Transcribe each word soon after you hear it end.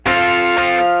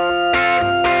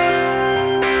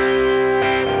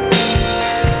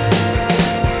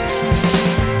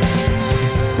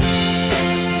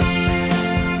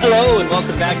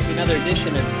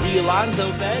edition of The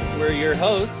Alonzo Fed. We're your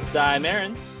hosts. I'm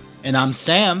Aaron. And I'm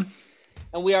Sam.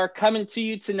 And we are coming to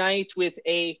you tonight with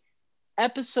a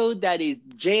episode that is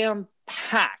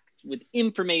jam-packed with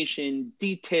information,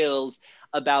 details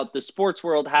about the sports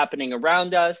world happening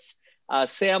around us.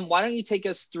 Sam, why don't you take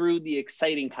us through the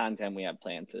exciting content we have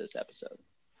planned for this episode?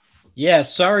 Yeah,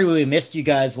 sorry we missed you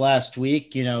guys last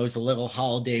week. It was a little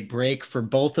holiday break for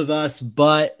both of us,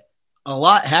 but a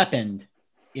lot happened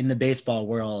in the baseball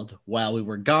world while we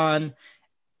were gone.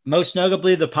 Most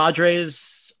notably, the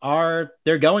Padres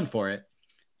they're going for it.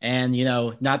 And,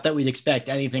 not that we'd expect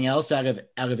anything else out of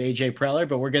AJ Preller,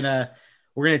 but we're going to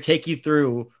take you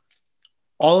through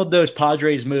all of those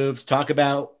Padres moves, talk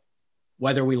about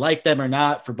whether we like them or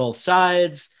not for both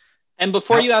sides. And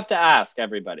before you have to ask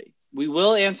everybody, we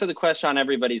will answer the question on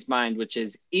everybody's mind, which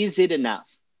is it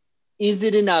enough? Is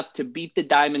it enough to beat the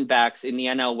Diamondbacks in the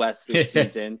NL West this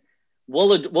season?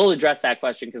 We'll address that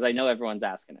question because I know everyone's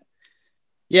asking it.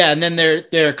 Yeah, and then there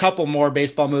are a couple more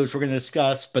baseball moves we're going to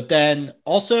discuss. But then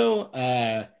also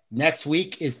next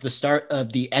week is the start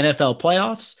of the NFL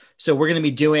playoffs. So we're going to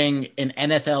be doing an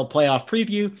NFL playoff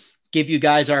preview, give you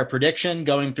guys our prediction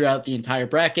going throughout the entire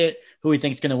bracket, who we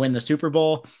think is going to win the Super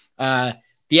Bowl. The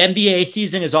NBA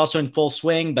season is also in full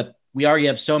swing, but we already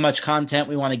have so much content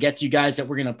we want to get to you guys that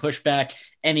we're going to push back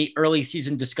any early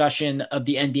season discussion of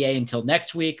the NBA until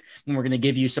next week. And we're going to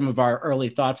give you some of our early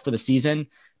thoughts for the season.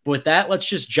 But with that, let's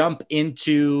just jump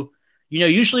into,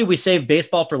 usually we save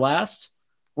baseball for last.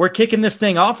 We're kicking this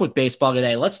thing off with baseball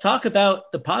today. Let's talk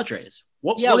about the Padres.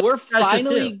 We're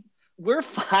finally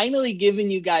giving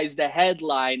you guys the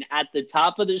headline at the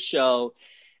top of the show.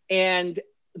 And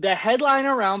the headline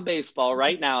around baseball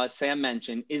right now, as Sam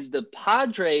mentioned, is the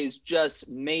Padres just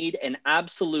made an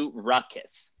absolute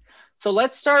ruckus. So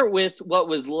let's start with what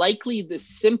was likely the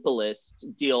simplest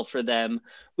deal for them,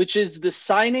 which is the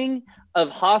signing of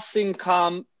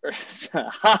Ha-Seong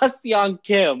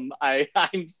Kim.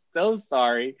 I'm so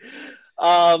sorry.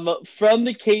 From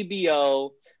the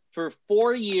KBO for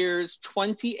 4 years,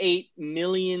 $28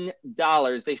 million.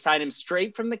 They signed him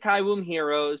straight from the Kaiwoom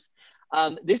Heroes.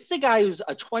 This is a guy who's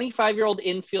a 25-year-old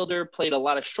infielder, played a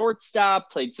lot of shortstop,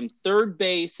 played some third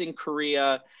base in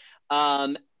Korea,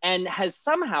 and has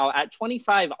somehow at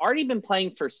 25 already been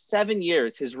playing for 7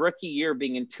 years, his rookie year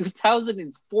being in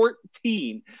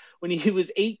 2014 when he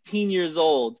was 18 years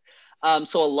old.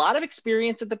 So a lot of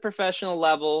experience at the professional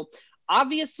level.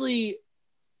 Obviously,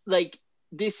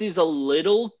 this is a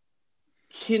little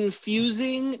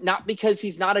confusing, not because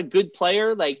he's not a good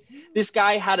player. This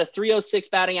guy had a 306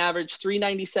 batting average,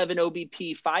 397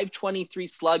 OBP, 523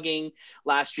 slugging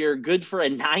last year, good for a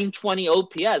 920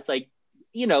 OPS.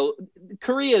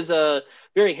 Korea is a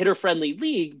very hitter friendly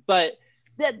league, but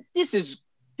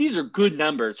these are good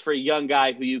numbers for a young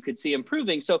guy who you could see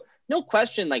improving. So no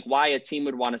question why a team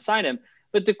would want to sign him.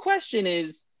 But the question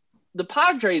is, the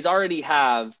Padres already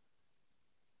have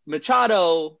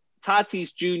Machado,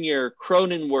 Tatis Jr.,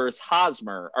 Cronenworth,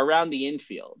 Hosmer around the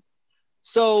infield.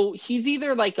 So he's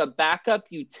either a backup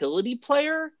utility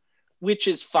player, which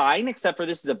is fine, except for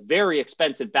this is a very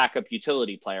expensive backup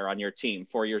utility player on your team,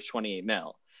 4 years, $28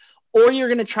 million. Or you're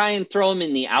going to try and throw him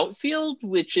in the outfield,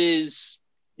 which is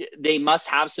they must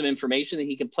have some information that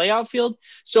he can play outfield.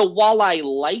 So while I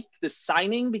like the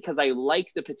signing because I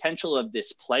like the potential of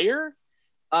this player,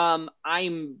 I'm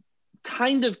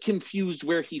kind of confused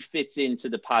where he fits into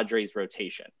the Padres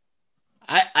rotation.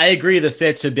 I agree the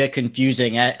fit's a bit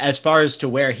confusing as far as to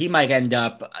where he might end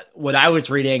up. What I was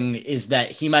reading is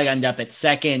that he might end up at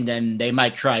second and they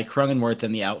might try Cronenworth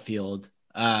in the outfield.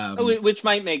 Which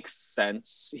might make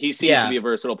sense. He seemed to be a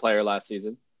versatile player last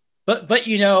season. But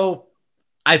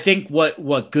I think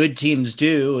what good teams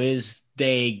do is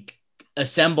they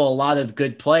assemble a lot of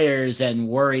good players and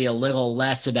worry a little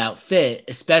less about fit,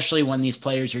 especially when these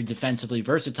players are defensively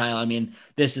versatile. I mean,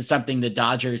 this is something the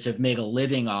Dodgers have made a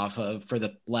living off of for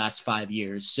the last 5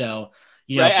 years. So,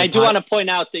 I do want to point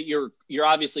out that you're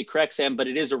obviously correct, Sam, but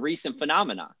it is a recent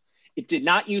phenomenon. It did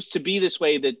not used to be this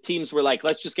way that teams were like,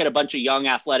 let's just get a bunch of young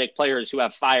athletic players who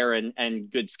have fire and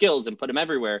good skills and put them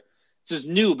everywhere. This is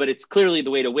new, but it's clearly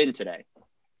the way to win today.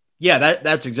 Yeah,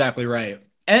 that's exactly right.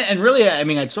 And really, I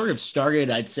mean, it sort of started,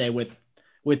 I'd say, with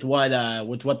what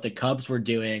the Cubs were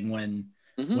doing when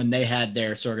they had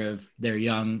their their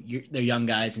young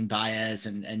guys in Baez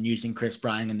and using Chris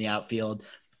Bryant in the outfield.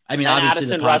 I mean, and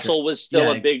obviously Addison Russell was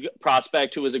still a big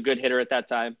prospect who was a good hitter at that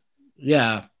time.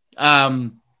 Yeah.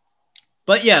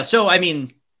 But yeah, so I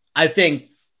mean, I think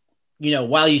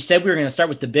while you said we were going to start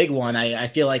with the big one, I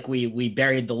feel like we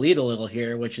buried the lead a little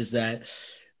here, which is that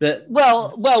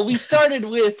we started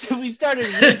with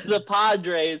the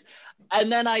Padres.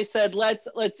 And then I said, let's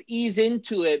ease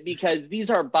into it because these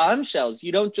are bombshells.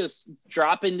 You don't just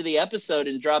drop into the episode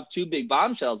and drop two big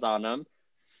bombshells on them.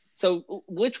 So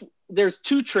there's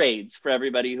two trades for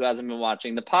everybody who hasn't been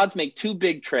watching. The Pods make two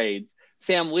big trades.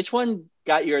 Sam, which one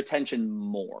got your attention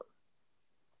more?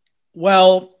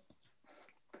 Well,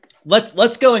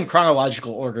 let's go in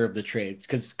chronological order of the trades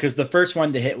because the first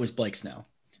one to hit was Blake Snell.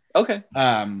 Okay.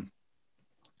 And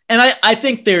I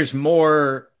think there's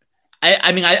more.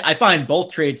 I find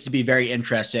both trades to be very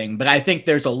interesting, but I think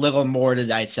there's a little more to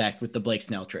dissect with the Blake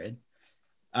Snell trade.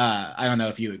 I don't know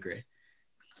if you agree.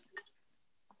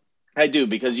 I do,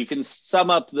 because you can sum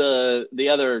up the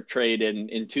other trade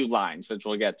in two lines, which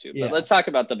we'll get to. But let's talk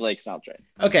about the Blake Snell trade.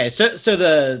 Okay, so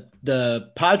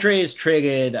the Padres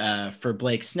traded for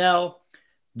Blake Snell.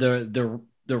 The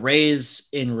Rays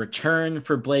in return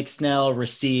for Blake Snell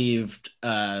received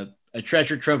a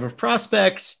treasure trove of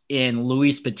prospects in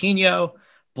Luis Patino,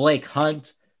 Blake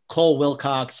Hunt, Cole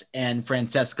Wilcox, and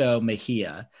Francesco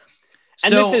Mejia.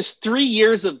 And this is 3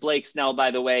 years of Blake Snell,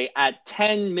 by the way, at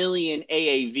 10 million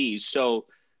AAV. So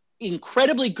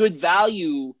incredibly good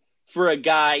value for a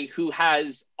guy who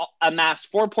has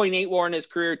amassed 4.8 WAR in his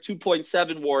career,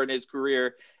 2.7 WAR in his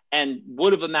career, and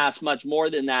would have amassed much more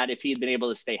than that if he had been able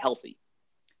to stay healthy.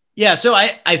 Yeah, so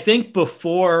I think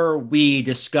before we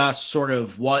discuss sort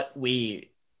of what we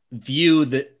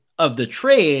view of the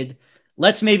trade,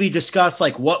 let's maybe discuss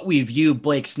like what we view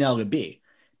Blake Snell to be.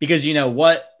 Because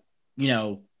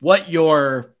what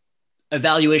your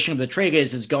evaluation of the trade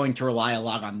is going to rely a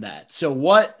lot on that. So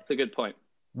that's a good point.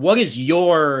 What is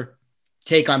your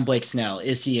take on Blake Snell?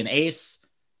 Is he an ace?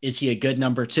 Is he a good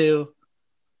number two?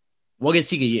 What is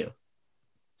he to you?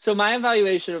 So my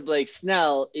evaluation of Blake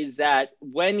Snell is that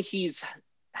when he's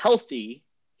healthy,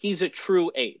 he's a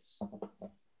true ace.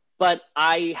 But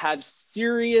I have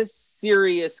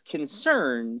serious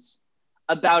concerns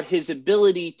about his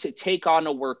ability to take on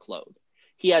a workload.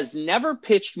 He has never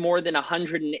pitched more than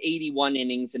 181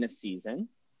 innings in a season.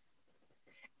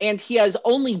 And he has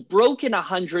only broken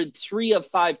 100 3 of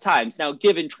 5 times. Now,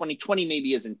 given 2020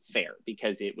 maybe isn't fair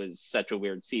because it was such a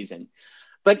weird season.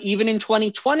 But even in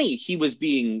 2020, he was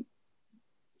being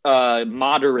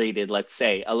moderated, let's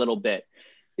say, a little bit.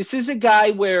 This is a guy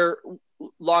where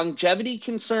longevity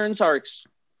concerns are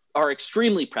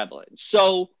extremely prevalent.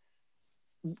 So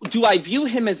do I view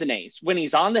him as an ace? When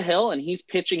he's on the hill and he's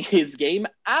pitching his game,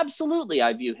 absolutely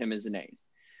I view him as an ace.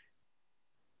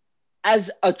 As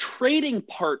a trading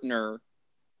partner,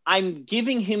 I'm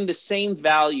giving him the same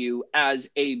value as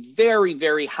a very,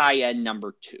 very high-end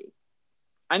number two.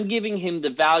 I'm giving him the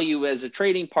value as a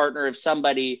trading partner of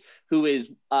somebody who is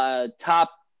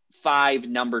top 5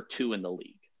 number 2 in the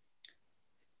league.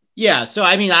 Yeah, so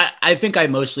I mean, I think I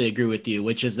mostly agree with you,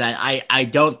 which is that I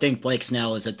don't think Blake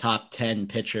Snell is a top 10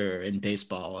 pitcher in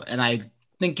baseball, and I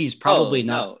think he's probably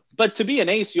not. No. But to be an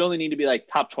ace, you only need to be like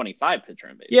top 25 pitcher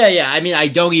in baseball. Yeah. I mean, I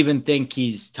don't even think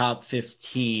he's top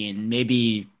 15,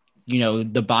 maybe,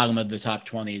 the bottom of the top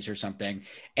 20s or something.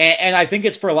 And I think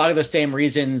it's for a lot of the same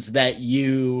reasons that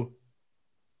you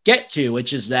get to,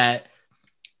 which is that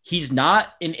he's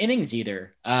not an innings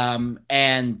eater.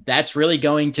 And that's really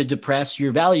going to depress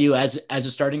your value as a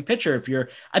starting pitcher.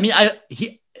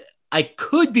 I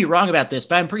could be wrong about this,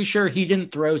 but I'm pretty sure he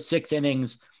didn't throw 6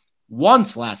 innings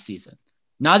once last season.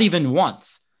 Not even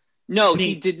once. No,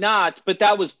 he did not, but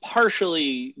that was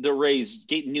partially the Rays'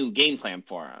 new game plan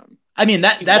for him. I mean,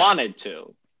 he wanted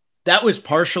to. That was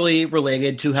partially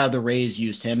related to how the Rays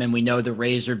used him, and we know the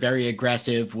Rays are very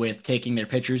aggressive with taking their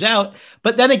pitchers out.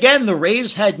 But then again, the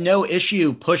Rays had no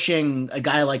issue pushing a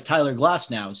guy like Tyler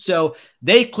Glasnow. So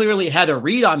they clearly had a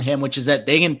read on him, which is that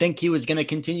they didn't think he was going to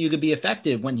continue to be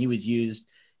effective when he was used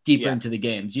deeper into the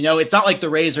games. It's not like the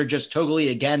Rays are just totally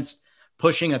against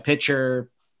pushing a pitcher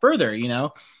further,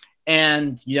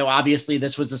 And, obviously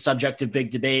this was a subject of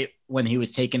big debate when he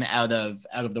was taken out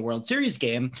of the World Series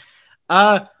game.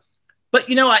 But,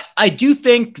 I do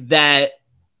think that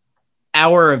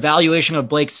our evaluation of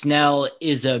Blake Snell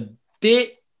is a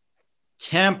bit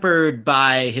tempered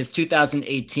by his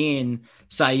 2018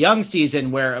 Cy Young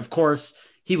season, where, of course,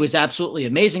 he was absolutely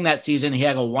amazing that season. He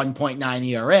had a 1.9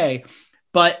 ERA,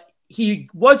 but he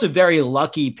was a very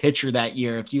lucky pitcher that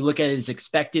year. If you look at his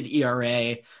expected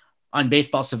ERA on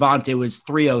Baseball Savant, it was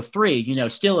 3.03,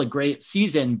 still a great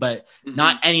season, but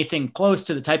not anything close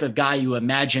to the type of guy you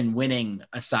imagine winning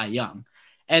a Cy Young.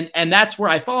 And that's where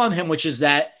I fall on him, which is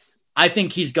that I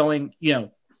think he's going,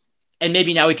 and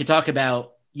maybe now we could talk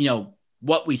about,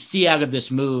 what we see out of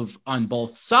this move on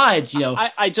both sides.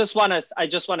 I just want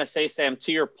to say, Sam,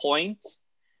 to your point,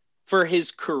 for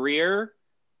his career,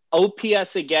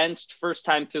 OPS against first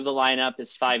time through the lineup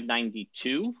is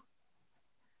 592.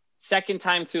 Second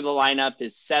time through the lineup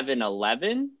is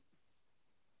 711.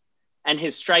 And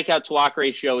his strikeout to walk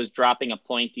ratio is dropping a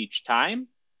point each time.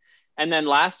 And then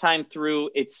last time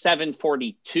through, it's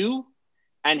 742.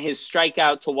 And his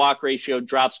strikeout to walk ratio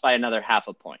drops by another half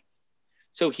a point.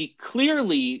 So he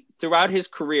clearly, throughout his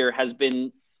career, has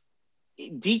been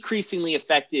decreasingly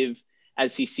effective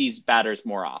as he sees batters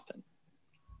more often.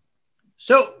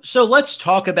 So let's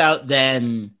talk about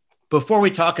then, before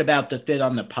we talk about the fit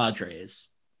on the Padres,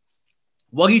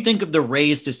 what do you think of the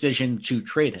Rays' decision to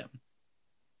trade him?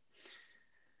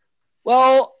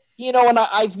 Well, and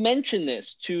I've mentioned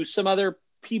this to some other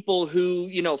people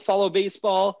who, follow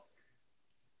baseball,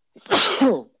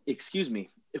 excuse me,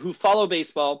 who follow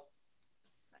baseball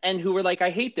and who were like, I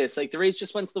hate this. Like, the Rays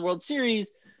just went to the World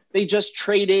Series. They just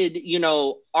traded,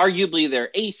 arguably their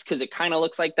ace, because it kind of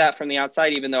looks like that from the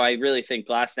outside, even though I really think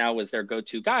Glasnow was their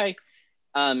go-to guy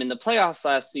in the playoffs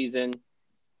last season.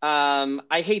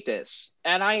 I hate this.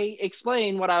 And I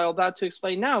explain what I'm about to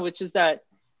explain now, which is that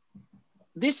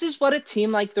this is what a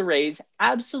team like the Rays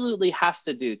absolutely has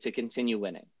to do to continue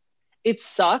winning. It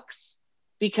sucks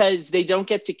because they don't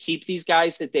get to keep these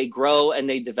guys that they grow and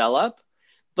they develop.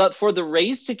 But for the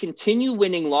Rays to continue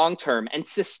winning long-term and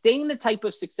sustain the type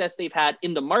of success they've had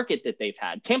in the market that they've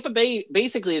had, Tampa Bay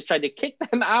basically has tried to kick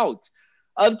them out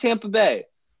of Tampa Bay.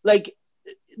 Like,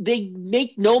 they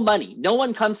make no money. No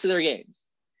one comes to their games.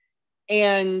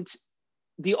 And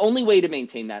the only way to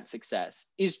maintain that success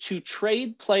is to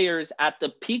trade players at the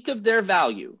peak of their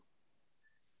value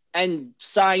and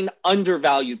sign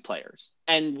undervalued players.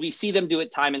 And we see them do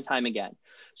it time and time again.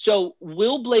 So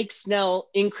will Blake Snell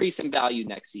increase in value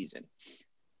next season?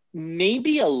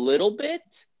 Maybe a little bit,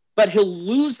 but he'll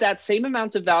lose that same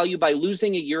amount of value by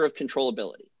losing a year of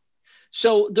controllability.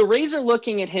 So the Rays are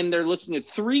looking at him. They're looking at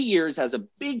 3 years as a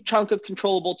big chunk of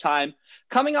controllable time,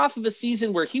 coming off of a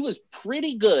season where he was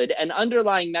pretty good and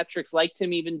underlying metrics liked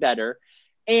him even better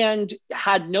and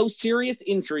had no serious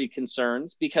injury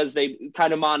concerns because they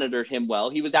kind of monitored him well.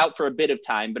 He was out for a bit of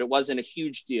time, but it wasn't a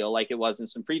huge deal like it was in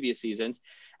some previous seasons.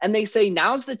 And they say,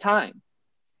 now's the time.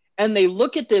 And they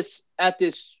look at this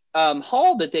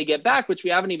haul that they get back, which we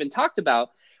haven't even talked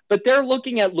about, but they're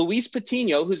looking at Luis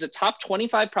Patino, who's a top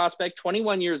 25 prospect,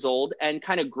 21 years old, and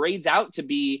kind of grades out to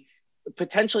be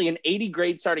potentially an 80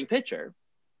 grade starting pitcher.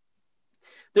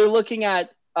 They're looking at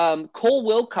Cole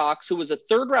Wilcox, who was a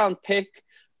third round pick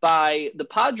by the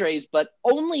Padres, but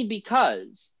only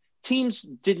because teams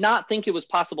did not think it was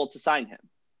possible to sign him.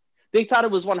 They thought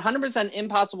it was 100%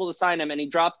 impossible to sign him, and he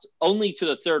dropped only to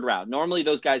the third round. Normally,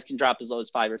 those guys can drop as low as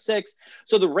 5 or 6.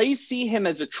 So the Rays see him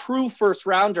as a true first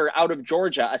rounder out of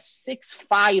Georgia, a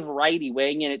 6'5" righty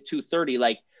weighing in at 230.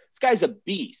 Like, this guy's a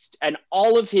beast, and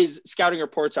all of his scouting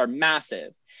reports are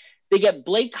massive. They get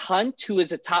Blake Hunt, who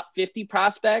is a top 50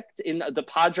 prospect in the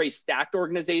Padres stacked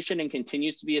organization and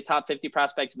continues to be a top 50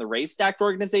 prospect in the Rays stacked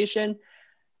organization.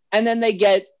 And then they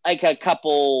get like a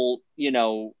couple,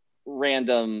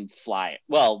 random flyer.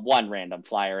 Well, one random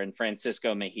flyer in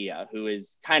Francisco Mejia, who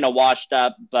is kind of washed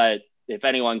up, but if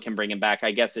anyone can bring him back,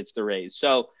 I guess it's the Rays.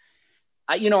 So,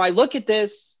 I look at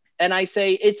this and I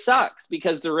say it sucks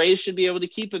because the Rays should be able to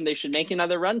keep him. They should make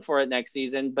another run for it next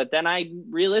season. But then I'm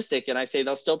realistic and I say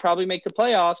they'll still probably make the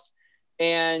playoffs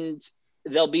and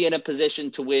they'll be in a position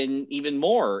to win even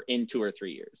more in 2 or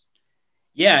 3 years.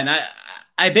 Yeah, and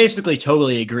I basically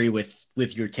totally agree with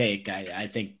your take. I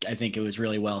think it was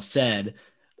really well said.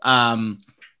 And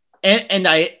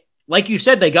I, like you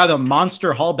said, they got a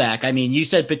monster haul back. I mean, you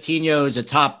said Patino is a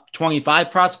top 25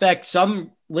 prospect.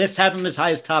 Some lists have him as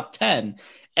high as top 10.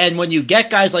 And when you get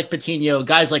guys like Patino,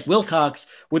 guys like Wilcox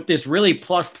with this really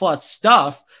plus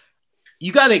stuff,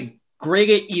 you got to grade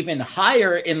it even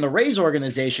higher in the Rays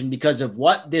organization because of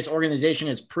what this organization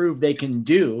has proved they can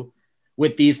do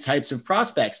with these types of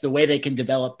prospects, the way they can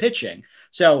develop pitching.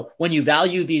 So when you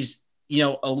value these,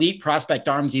 elite prospect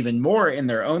arms even more in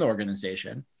their own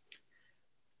organization.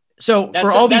 So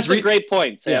that's a great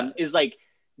point, Sam, is like,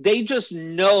 they just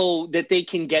know that they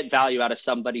can get value out of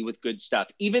somebody with good stuff,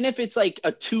 even if it's like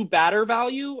a 2 batter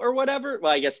value or whatever.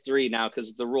 Well, I guess 3 now because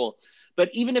of the rule.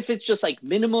 But even if it's just like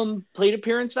minimum plate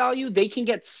appearance value, they can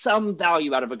get some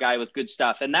value out of a guy with good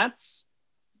stuff. And that's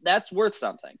worth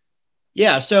something.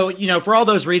 Yeah. So, for all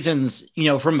those reasons,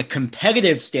 from a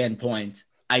competitive standpoint,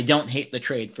 I don't hate the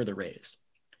trade for the Rays.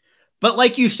 But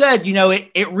like you said,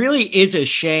 it really is a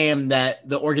shame that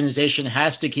the organization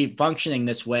has to keep functioning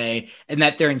this way and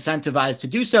that they're incentivized to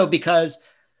do so because,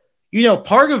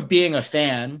 part of being a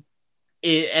fan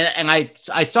is, and I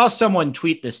saw someone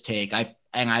tweet this take,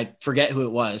 I forget who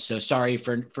it was, so sorry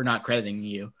for not crediting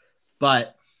you.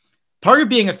 but part of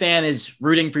being a fan is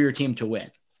rooting for your team to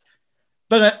win.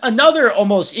 But another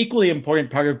almost equally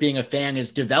important part of being a fan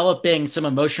is developing some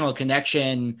emotional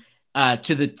connection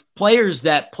to the players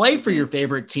that play for your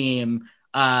favorite team,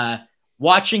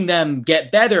 watching them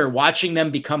get better, watching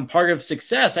them become part of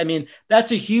success. I mean,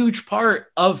 that's a huge part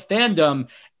of fandom.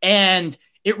 And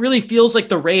it really feels like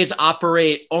the Rays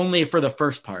operate only for the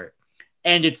first part.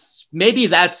 And maybe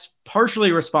that's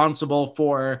partially responsible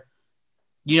for,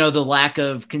 the lack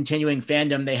of continuing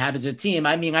fandom they have as a team.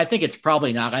 I mean, I think it's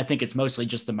probably not. I think it's mostly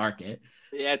just the market.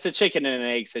 Yeah, it's a chicken and an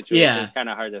egg situation. Yeah. It's kind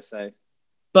of hard to say.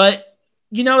 But,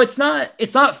 it's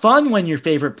not fun when your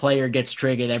favorite player gets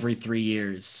traded every 3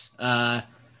 years. But,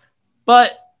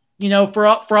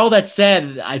 for all that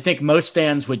said, I think most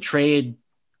fans would trade,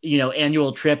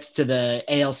 annual trips to the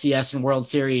ALCS and World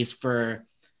Series for,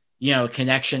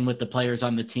 connection with the players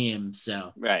on the team.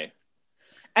 So, right.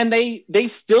 And they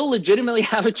still legitimately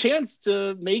have a chance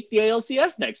to make the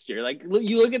ALCS next year. Like,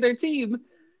 you look at their team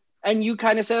and you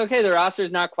kind of say, okay, the roster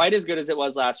is not quite as good as it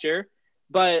was last year,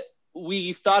 but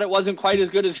we thought it wasn't quite as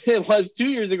good as it was 2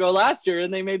 years ago last year,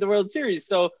 and they made the World Series.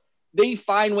 So they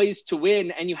find ways to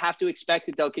win, and you have to expect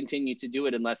that they'll continue to do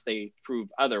it unless they prove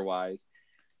otherwise.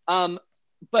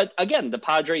 But again, the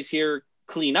Padres here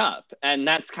clean up, and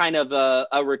that's kind of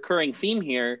a recurring theme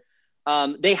here.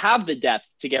 They have the depth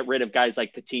to get rid of guys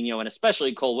like Patino and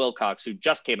especially Cole Wilcox, who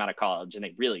just came out of college and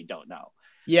they really don't know.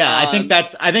 Yeah, I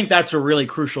think that's a really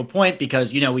crucial point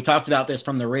because, we talked about this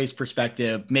from the Rays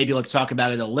perspective. Maybe let's talk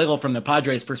about it a little from the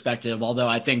Padres perspective, although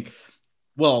I think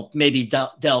we'll maybe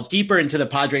delve deeper into the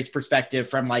Padres perspective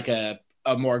from like a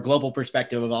more global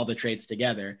perspective of all the trades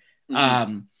together.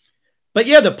 Mm-hmm. But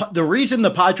yeah, the reason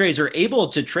the Padres are able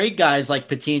to trade guys like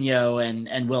Patino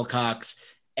and Wilcox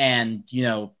and,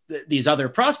 these other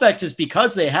prospects is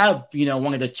because they have,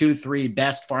 one of the 2-3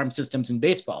 best farm systems in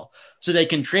baseball. So they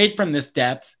can trade from this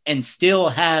depth and still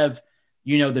have,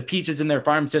 the pieces in their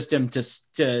farm system to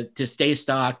stay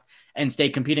stocked and stay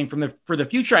competing for the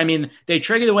future. I mean, they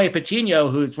traded away Patino,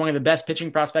 who's one of the best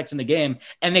pitching prospects in the game,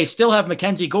 and they still have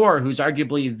Mackenzie Gore, who's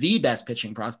arguably the best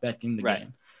pitching prospect in the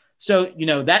game. So,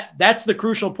 that's the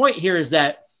crucial point here is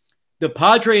that the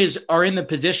Padres are in the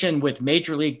position with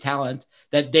major league talent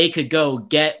that they could go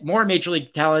get more major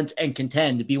league talent and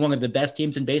contend to be one of the best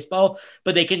teams in baseball,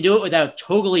 but they can do it without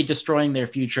totally destroying their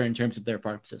future in terms of their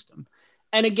farm system.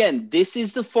 And again, this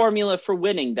is the formula for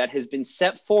winning that has been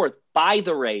set forth by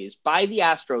the Rays, by the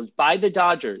Astros, by the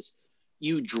Dodgers.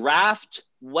 You draft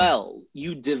well,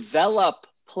 you develop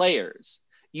players,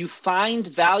 you find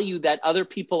value that other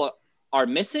people are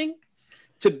missing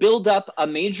to build up a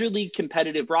major league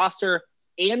competitive roster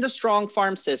and a strong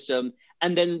farm system.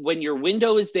 And then when your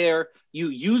window is there, you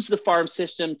use the farm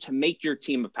system to make your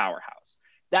team a powerhouse.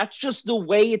 That's just the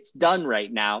way it's done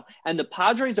right now. And the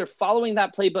Padres are following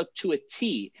that playbook to a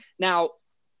T. Now,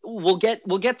 we'll get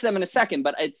to them in a second,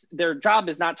 but their job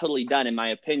is not totally done, in my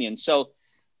opinion. So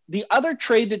the other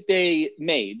trade that they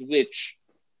made, which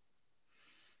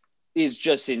is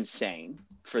just insane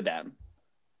for them,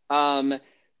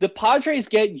 the Padres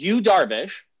get Yu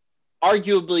Darvish,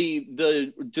 arguably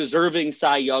the deserving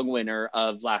Cy Young winner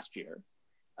of last year.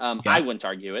 I wouldn't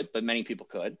argue it, but many people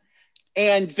could.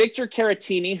 And Victor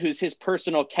Caratini, who's his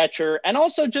personal catcher, and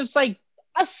also just like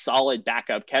a solid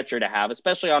backup catcher to have,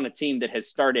 especially on a team that has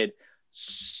started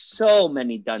so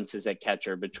many dunces at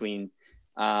catcher between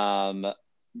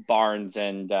Barnes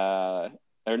and or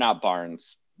not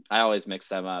Barnes. I always mix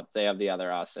them up. They have the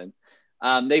other Austin.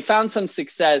 They found some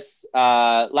success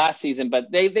last season,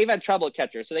 but they've had trouble at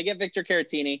catcher. So they get Victor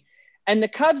Caratini. And the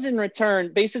Cubs in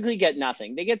return basically get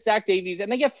nothing. They get Zach Davies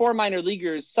and they get 4 minor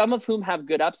leaguers, some of whom have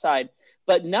good upside,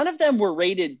 but none of them were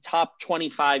rated top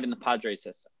 25 in the Padres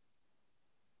system.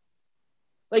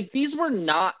 Like, these were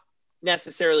not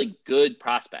necessarily good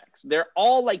prospects. They're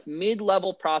all like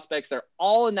mid-level prospects. They're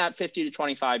all in that 50 to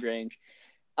 25 range.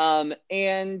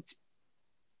 And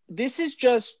this is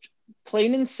just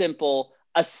plain and simple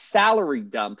a salary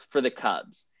dump for the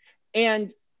Cubs.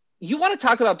 And you want to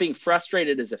talk about being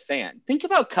frustrated as a fan. Think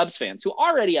about Cubs fans who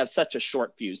already have such a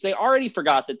short fuse. They already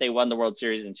forgot that they won the World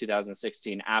Series in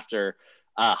 2016 after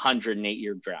a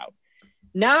 108-year drought.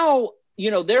 Now,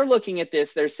 they're looking at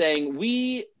this. They're saying,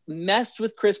 we messed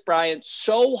with Chris Bryant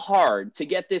so hard to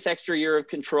get this extra year of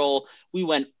control. We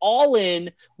went all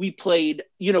in. We played,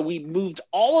 we moved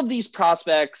all of these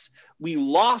prospects. We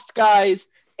lost guys.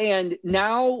 And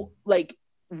now,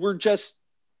 we're just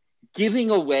giving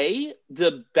away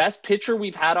the best pitcher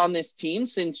we've had on this team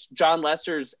since John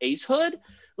Lester's acehood.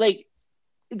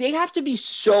 They have to be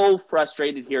so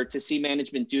frustrated here to see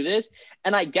management do this.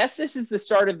 And I guess this is the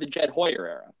start of the Jed Hoyer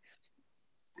era.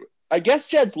 I guess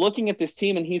Jed's looking at this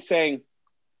team and he's saying,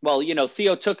 well,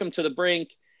 Theo took him to the brink.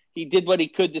 He did what he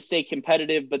could to stay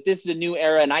competitive, but this is a new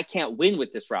era and I can't win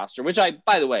with this roster, which I,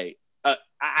 by the way, I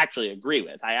actually agree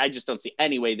with. I just don't see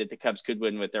any way that the Cubs could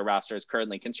win with their roster as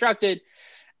currently constructed.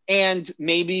 And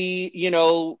maybe,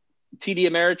 TD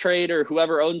Ameritrade or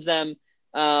whoever owns them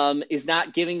is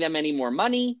not giving them any more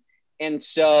money. And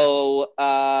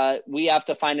so we have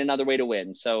to find another way to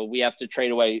win. So we have to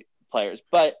trade away players.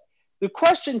 But the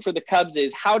question for the Cubs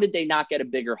is, how did they not get a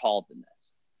bigger haul than this?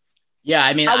 Yeah,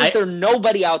 I mean, how is there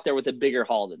nobody out there with a bigger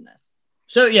haul than this?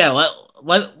 So, yeah,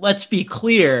 let's be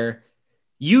clear.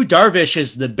 Yu Darvish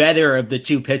is the better of the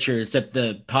two pitchers that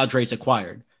the Padres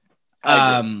acquired.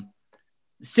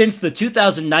 Since the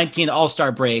 2019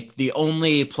 All-Star break, the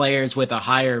only players with a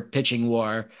higher pitching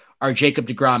WAR are Jacob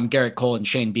deGrom, Garrett Cole, and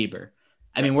Shane Bieber.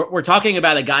 I mean, we're talking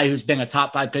about a guy who's been a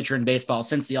top 5 pitcher in baseball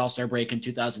since the All-Star break in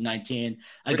 2019.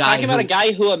 We're talking about a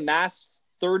guy who amassed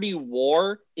 30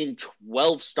 WAR in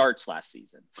 12 starts last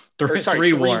season.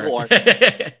 Three WAR.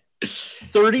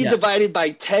 30 divided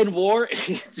by 10 WAR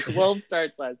in 12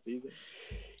 starts last season.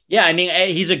 Yeah, I mean,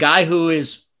 he's a guy who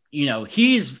is,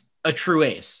 he's a true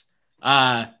ace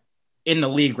in the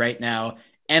league right now.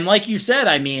 And like you said,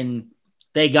 I mean,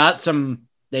 they got some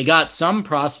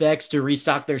prospects to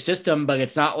restock their system, but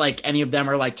it's not like any of them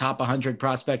are like top 100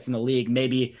 prospects in the league,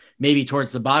 maybe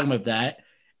towards the bottom of that.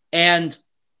 And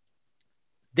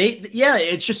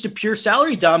it's just a pure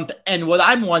salary dump. And what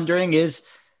I'm wondering is,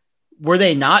 were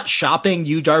they not shopping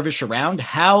Yu Darvish around?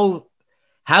 How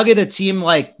could a team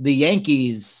like the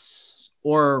Yankees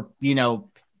or,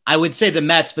 I would say the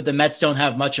Mets, but the Mets don't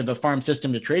have much of a farm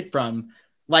system to trade from.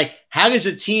 Like, how does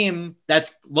a team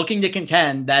that's looking to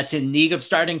contend, that's in need of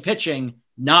starting pitching,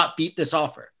 not beat this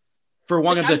offer for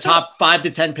one of the top 5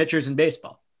 to 10 pitchers in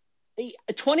baseball?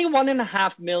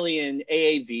 $21.5 million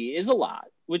AAV is a lot,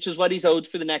 which is what he's owed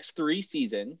for the next 3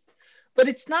 seasons, but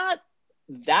it's not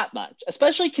that much,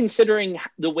 especially considering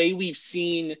the way we've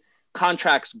seen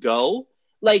contracts go.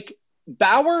 Like,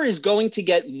 Bauer is going to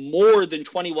get more than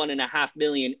 $21.5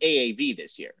 million AAV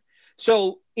this year.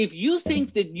 So if you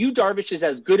think that Yu Darvish is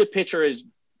as good a pitcher as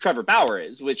Trevor Bauer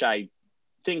is, which I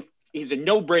think he's a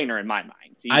no-brainer in my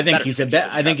mind. I think he's a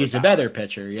better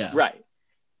pitcher. Yeah. Right.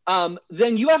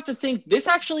 Then you have to think this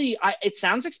actually, it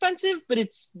sounds expensive, but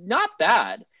it's not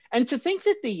bad. And to think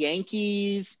that the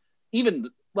Yankees,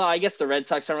 I guess the Red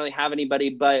Sox don't really have anybody,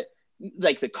 but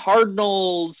like the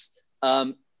Cardinals,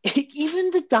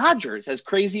 even the Dodgers, as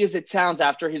crazy as it sounds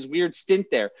after his weird stint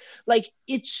there, like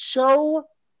it's so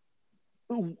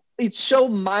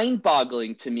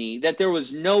mind-boggling to me that there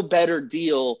was no better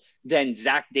deal than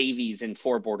Zach Davies and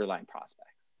 4 borderline prospects.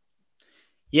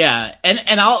 Yeah.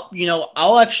 And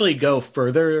I'll actually go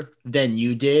further than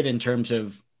you did in terms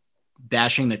of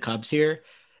bashing the Cubs here,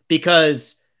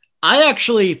 because I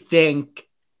actually think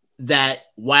that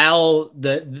while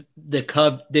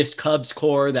this Cubs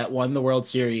core that won the World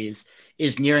Series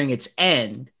is nearing its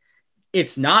end,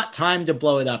 it's not time to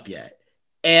blow it up yet.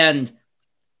 And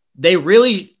they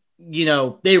really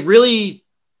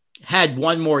had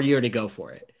one more year to go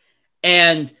for it.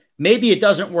 And maybe it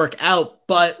doesn't work out,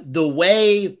 but the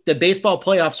way the baseball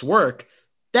playoffs work,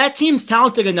 that team's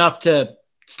talented enough to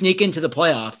sneak into the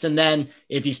playoffs. And then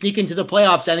if you sneak into the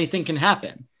playoffs, anything can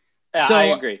happen. Yeah, so, I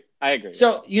agree.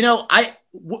 So,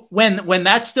 when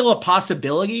that's still a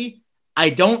possibility, I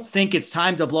don't think it's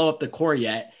time to blow up the core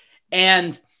yet.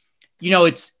 And,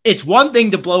 it's one thing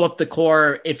to blow up the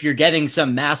core if you're getting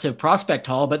some massive prospect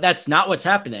haul, but that's not what's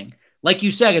happening. Like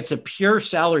you said, it's a pure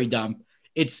salary dump.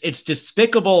 It's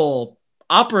despicable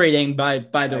operating by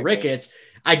the Ricketts.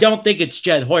 I don't think it's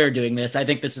Jed Hoyer doing this. I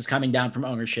think this is coming down from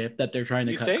ownership that they're trying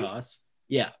to cut costs.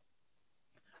 Yeah.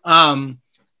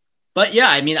 But yeah,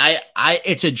 I mean,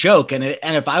 it's a joke. And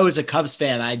if I was a Cubs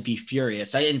fan, I'd be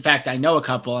furious. In fact, I know a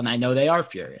couple and I know they are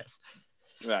furious.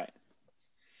 Right.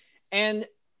 And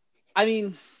I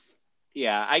mean,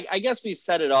 yeah, I guess we've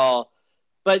said it all,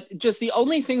 but just the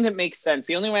only thing that makes sense,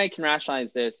 the only way I can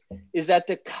rationalize this is that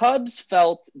the Cubs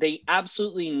felt they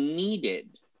absolutely needed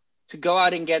to go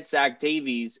out and get Zach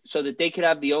Davies so that they could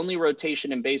have the only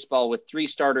rotation in baseball with 3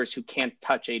 starters who can't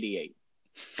touch 88.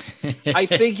 I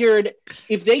figured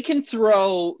if they can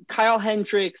throw Kyle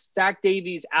Hendricks, Zach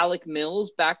Davies, Alec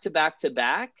Mills back to back to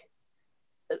back,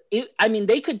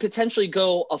 they could potentially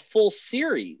go a full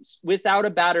series without a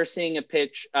batter seeing a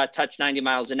pitch touch 90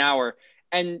 miles an hour.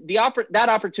 And that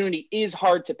opportunity is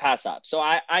hard to pass up. So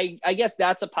I guess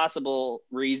that's a possible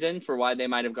reason for why they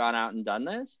might have gone out and done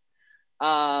this.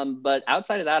 But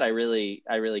outside of that, I really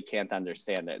can't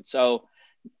understand it. So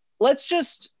let's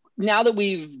just, now that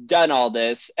we've done all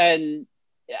this, and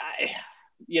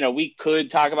we could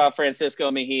talk about Francisco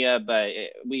Mejia, but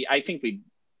I think we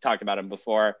talked about him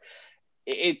before.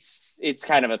 It's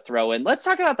kind of a throw in. Let's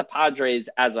talk about the Padres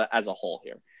as a whole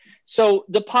here. So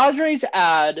the Padres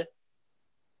add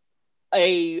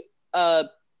a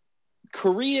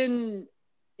Korean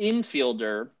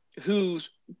infielder whose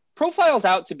profiles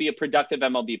out to be a productive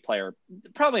MLB player.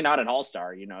 Probably not an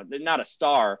all-star, not a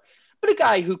star, but a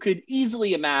guy who could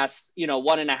easily amass,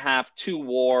 1.5, 2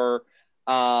 WAR,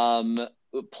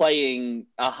 playing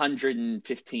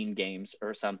 115 games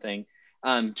or something,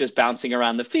 just bouncing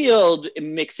around the field,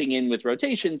 mixing in with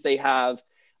rotations they have.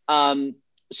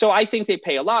 So I think they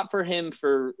pay a lot for him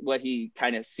for what he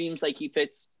kind of seems like he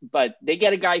fits, but they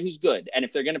get a guy who's good. And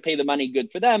if they're going to pay the money,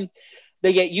 good for them.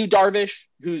 They get Yu Darvish,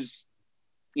 who's,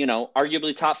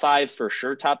 arguably top 5, for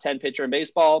sure, top 10 pitcher in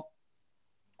baseball.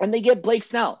 And they get Blake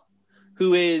Snell,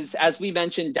 who is, as we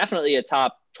mentioned, definitely a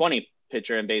top 20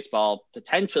 pitcher in baseball,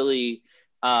 potentially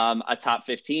a top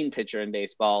 15 pitcher in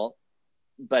baseball.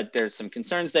 But there's some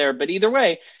concerns there. But either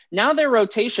way, now their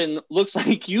rotation looks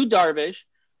like Yu Darvish,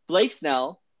 Blake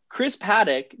Snell, Chris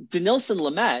Paddock, Dinelson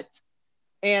Lamet,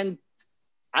 and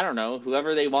I don't know,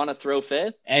 whoever they want to throw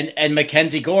fifth. And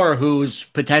Mackenzie Gore, who's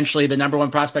potentially the number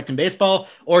 1 prospect in baseball,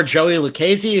 or Joey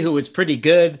Lucchesi, who was pretty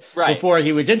good before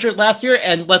he was injured last year.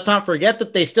 And let's not forget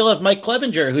that they still have Mike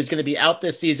Clevenger, who's going to be out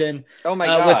this season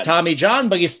with Tommy John,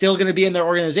 but he's still going to be in their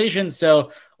organization.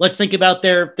 So let's think about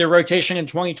their rotation in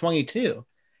 2022.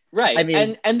 Right. I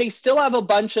mean, and they still have a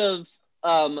bunch of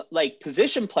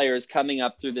position players coming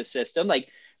up through the system. Like,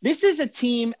 this is a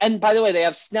team, and by the way, they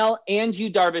have Snell and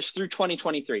Yu Darvish through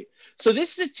 2023. So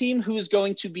this is a team who is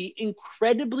going to be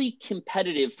incredibly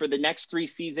competitive for the next 3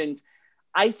 seasons.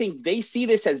 I think they see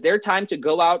this as their time to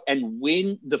go out and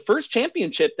win the first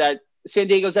championship that San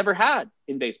Diego's ever had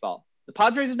in baseball. The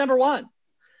Padres is number 1.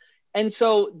 And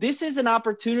so this is an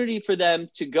opportunity for them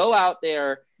to go out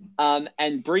there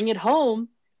and bring it home.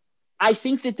 I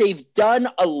think that they've done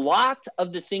a lot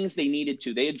of the things they needed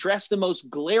to. They addressed the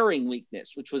most glaring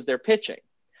weakness, which was their pitching.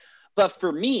 But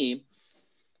for me,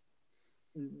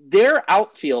 their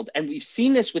outfield, and we've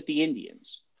seen this with the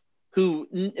Indians, who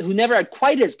never had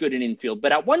quite as good an infield,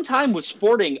 but at one time was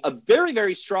sporting a very,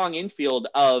 very strong infield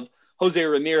of Jose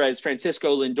Ramirez,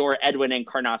 Francisco Lindor, Edwin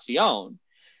Encarnacion,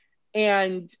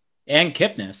 and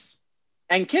Kipnis.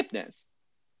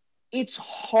 It's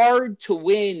hard to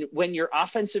win when your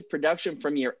offensive production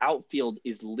from your outfield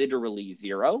is literally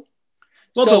 0.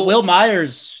 Well, but Will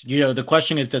Myers, the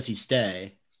question is, does he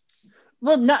stay?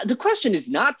 Well, the question is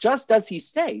not just does he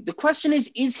stay? The question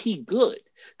is he good?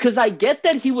 Because I get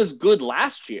that he was good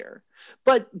last year,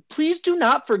 but please do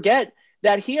not forget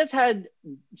that he has had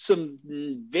some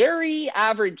very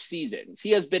average seasons.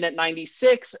 He has been at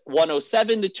 96,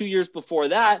 107 the 2 years before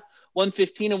that,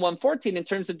 115 and 114 in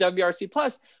terms of WRC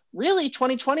plus. Really,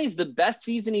 2020 is the best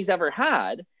season he's ever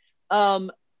had.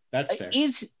 That's fair.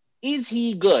 Is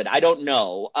he good? I don't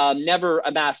know. Never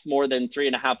amassed more than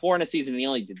 3.5 WAR in a season, and he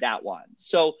only did that one.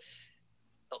 So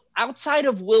outside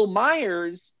of Will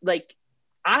Myers,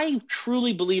 I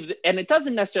truly believe that, and it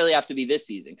doesn't necessarily have to be this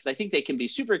season, because I think they can be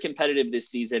super competitive this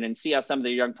season and see how some of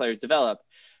their young players develop.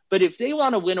 But if they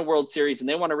want to win a World Series and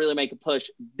they want to really make a push,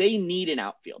 they need an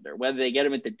outfielder, whether they get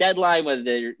him at the deadline,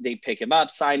 whether they pick him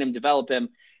up, sign him, develop him.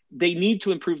 They need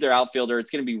to improve their outfielder.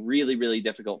 It's going to be really, really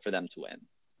difficult for them to win.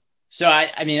 So,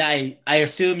 I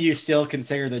assume you still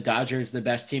consider the Dodgers the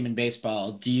best team in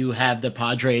baseball. Do you have the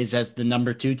Padres as the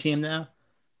number 2 team now?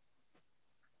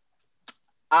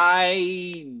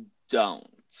 I don't.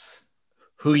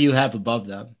 Who you have above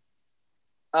them?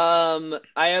 I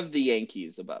have the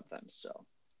Yankees above them still.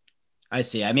 I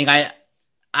see. I mean,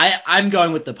 I'm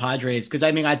going with the Padres because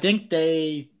I think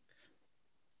they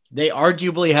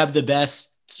arguably have the best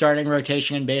starting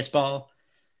rotation in baseball.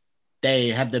 They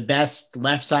have the best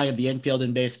left side of the infield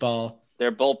in baseball.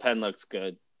 Their bullpen looks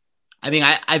good.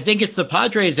 I think it's the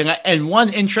Padres. And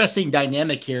one interesting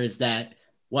dynamic here is that,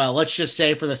 well, let's just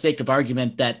say for the sake of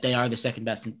argument that they are the second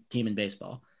best team in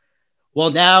baseball.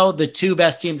 Well, now the 2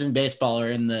 best teams in baseball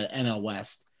are in the NL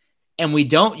West. And we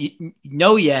don't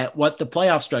know yet what the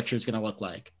playoff structure is going to look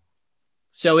like.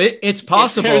 So it's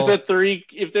possible. If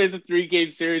there's a 3-game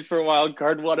series for a wild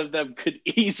card, one of them could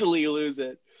easily lose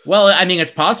it. Well,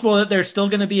 it's possible that there's still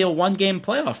going to be a 1-game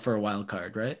playoff for a wild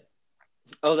card, right?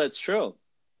 Oh, that's true.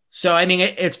 So,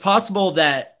 it's possible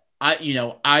that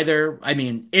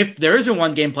if there is a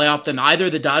 1-game playoff, then either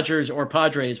the Dodgers or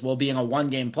Padres will be in a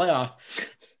 1-game playoff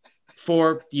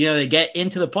for, they get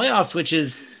into the playoffs, which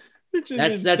is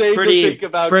that's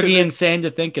pretty insane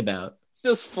to think about.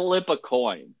 Just flip a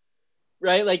coin,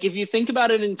 right? Like if you think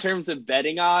about it in terms of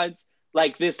betting odds,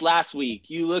 Like this last week,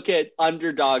 you look at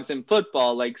underdogs in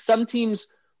football, like some teams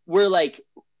were like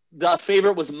the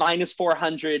favorite was minus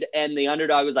 400 and the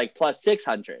underdog was like plus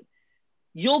 600.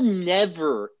 You'll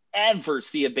never, ever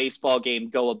see a baseball game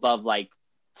go above like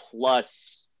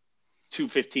plus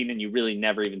 215, and you really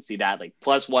never even see that, like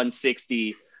plus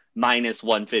 160, minus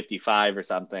 155 or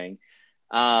something,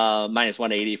 minus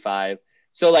 185.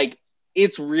 So like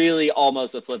it's really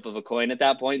almost a flip of a coin at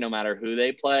that point, no matter who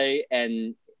they play.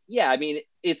 And yeah, I mean,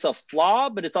 it's a flaw,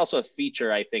 but it's also a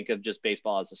feature, I think, of just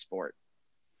baseball as a sport.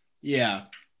 Yeah.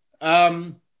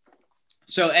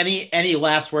 So any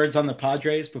last words on the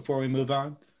Padres before we move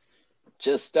on?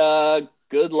 Just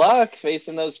good luck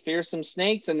facing those fearsome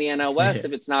snakes in the NL West.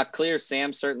 If it's not clear,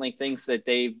 Sam certainly thinks that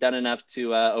they've done enough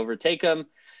to overtake them.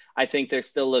 I think they're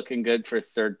still looking good for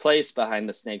third place behind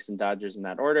the Snakes and Dodgers in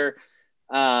that order.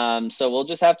 So we'll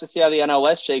just have to see how the NL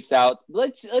West shakes out.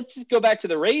 Let's just go back to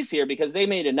the Rays here, because they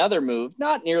made another move,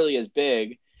 not nearly as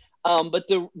big, but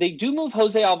they do move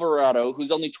Jose Alvarado,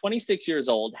 who's only 26 years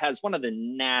old, has one of the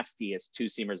nastiest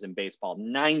two-seamers in baseball,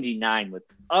 99 with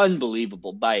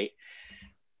unbelievable bite.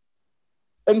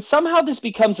 And somehow this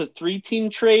becomes a 3-team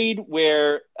trade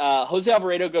where Jose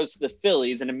Alvarado goes to the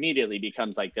Phillies and immediately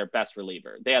becomes like their best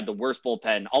reliever. They had the worst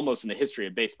bullpen almost in the history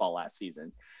of baseball last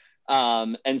season.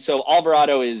 And so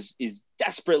Alvarado is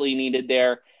desperately needed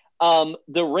there.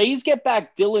 The Rays get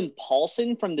back Dylan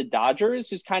Paulson from the Dodgers,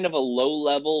 who's kind of a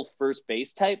low-level first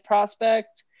base type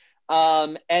prospect.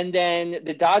 And then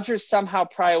the Dodgers somehow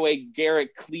pry away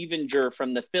Garrett Cleavinger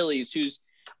from the Phillies, who's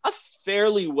a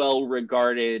fairly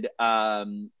well-regarded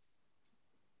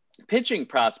pitching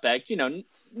prospect. You know,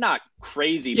 not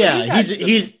crazy. Yeah, but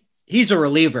he's a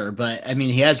reliever, but I mean,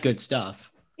 he has good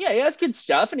stuff. Yeah, he has good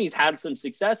stuff, and he's had some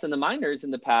success in the minors in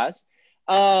the past.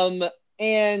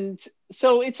 And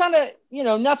so it's not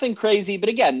nothing crazy. But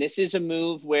again, this is a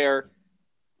move where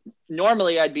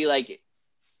normally I'd be like,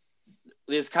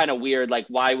 this is kind of weird. Like,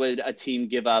 why would a team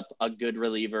give up a good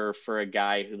reliever for a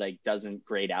guy who like doesn't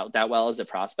grade out that well as a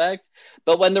prospect?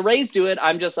 But when the Rays do it,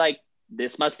 I'm just like,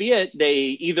 this must be it. They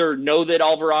either know that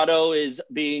Alvarado is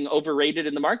being overrated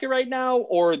in the market right now,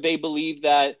 or they believe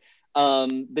that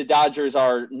the Dodgers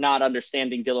are not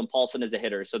understanding Dylan Paulson as a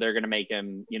hitter, so they're going to make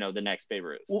him, the next Babe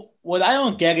Ruth. What I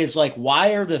don't get is like,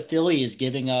 why are the Phillies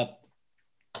giving up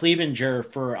Cleavinger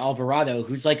for Alvarado,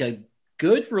 who's like a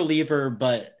good reliever,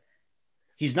 but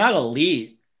he's not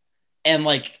elite? And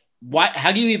like, why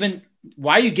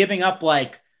are you giving up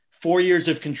like 4 years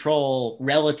of control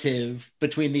relative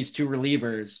between these two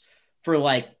relievers for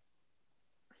like,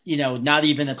 not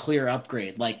even a clear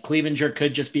upgrade? Like Cleavinger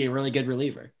could just be a really good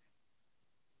reliever.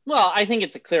 Well, I think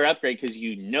it's a clear upgrade because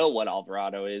you know what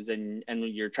Alvarado is, and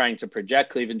you're trying to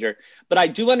project Cleavinger. But I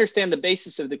do understand the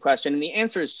basis of the question, and the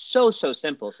answer is so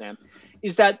simple, Sam,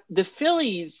 is that the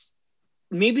Phillies,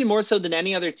 maybe more so than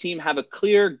any other team, have a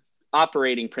clear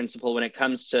operating principle when it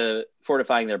comes to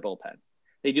fortifying their bullpen.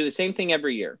 They do the same thing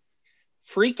every year.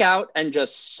 Freak out and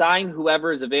just sign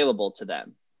whoever is available to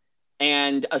them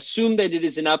and assume that it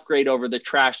is an upgrade over the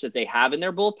trash that they have in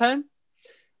their bullpen.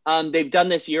 They've done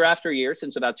this year after year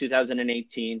since about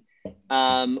 2018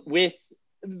 with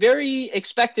very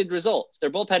expected results.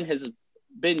 Their bullpen has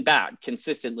been bad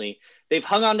consistently. They've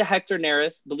hung on to Hector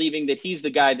Neris, believing that he's the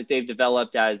guy that they've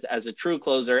developed as a true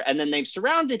closer. And then they've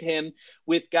surrounded him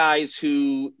with guys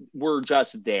who were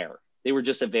just there. They were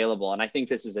just available. And I think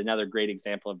this is another great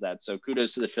example of that. So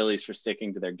kudos to the Phillies for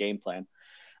sticking to their game plan.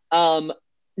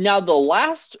 Now, the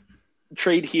last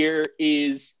trade here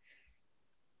is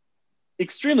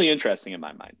extremely interesting in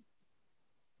my mind.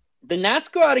 The Nats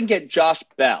go out and get Josh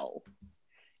Bell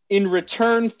in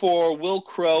return for Will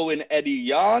Crowe and Eddie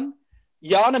Yan.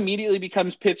 Yan immediately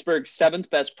becomes Pittsburgh's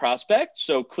 7th best prospect,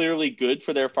 so clearly good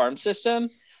for their farm system.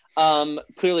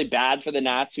 Clearly bad for the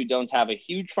Nats, who don't have a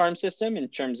huge farm system in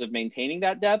terms of maintaining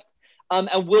that depth. And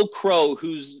Will Crowe,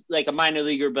 who's like a minor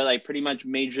leaguer, but like pretty much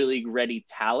major league ready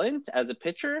talent as a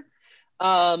pitcher.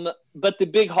 But the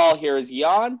big haul here is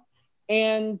Yan.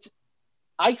 And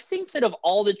I think that of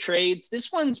all the trades,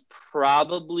 this one's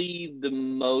probably the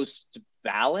most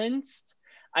balanced.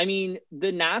 I mean,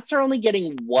 the Nats are only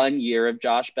getting 1 year of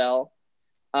Josh Bell,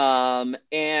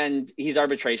 and he's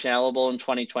arbitration eligible in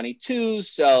 2022.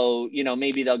 So,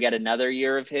 maybe they'll get another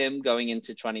year of him going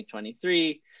into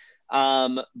 2023.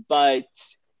 But,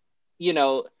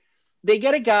 they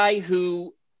get a guy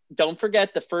who, don't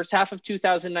forget, the first half of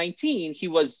 2019, he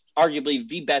was arguably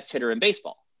the best hitter in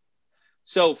baseball.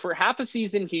 So for half a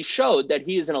season, he showed that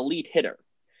he is an elite hitter.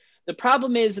 The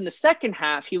problem is in the second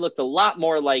half, he looked a lot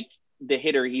more like the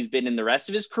hitter he's been in the rest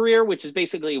of his career, which is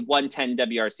basically 110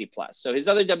 WRC plus. So his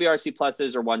other WRC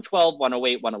pluses are 112,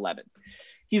 108, 111.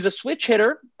 He's a switch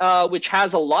hitter, which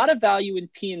has a lot of value in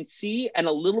PNC and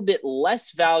a little bit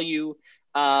less value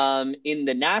in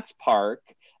the Nats park.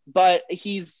 But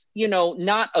he's,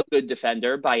 not a good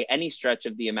defender by any stretch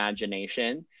of the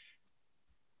imagination.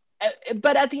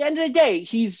 But at the end of the day,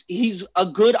 he's a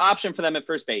good option for them at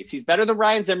first base. He's better than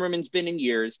Ryan Zimmerman's been in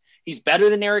years. He's better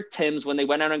than Eric Timms when they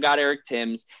went out and got Eric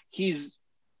Timms. He's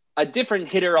a different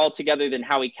hitter altogether than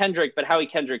Howie Kendrick, but Howie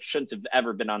Kendrick shouldn't have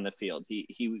ever been on the field.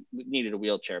 He needed a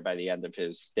wheelchair by the end of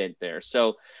his stint there.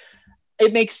 So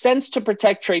it makes sense to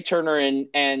protect Trey Turner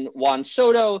and Juan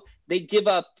Soto. They give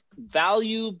up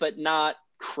value, but not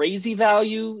crazy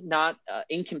value, not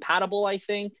incompatible, I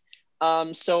think.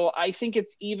 So I think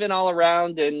it's even all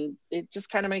around, and it just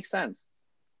kind of makes sense.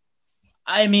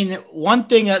 I mean, one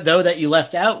thing, though, that you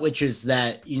left out, which is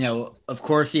that, of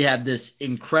course, he had this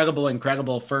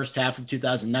incredible first half of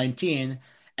 2019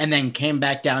 and then came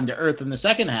back down to earth in the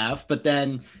second half. But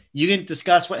then you didn't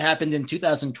discuss what happened in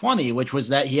 2020, which was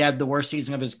that he had the worst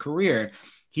season of his career.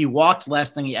 He walked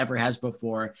less than he ever has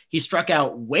before. He struck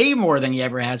out way more than he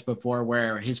ever has before,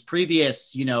 where his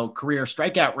previous, career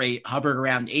strikeout rate hovered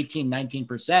around 18,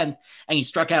 19%, and he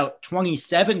struck out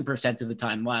 27% of the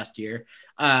time last year.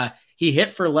 He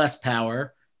hit for less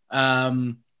power.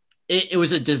 It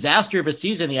was a disaster of a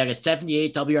season. He had a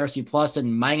 78 WRC plus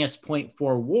and minus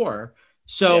 0.4 WAR.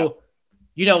 So,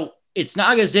 it's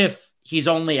not as if he's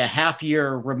only a half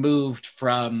year removed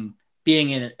from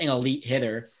being an elite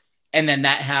hitter, and then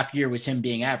that half year was him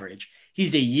being average.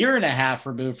 He's a year and a half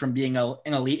removed from being an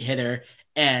elite hitter,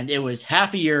 and it was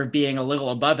half a year of being a little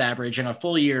above average and a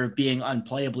full year of being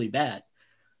unplayably bad.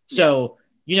 So,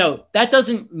 that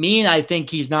doesn't mean I think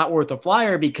he's not worth a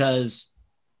flyer, because,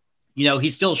 he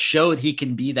still showed he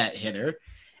can be that hitter.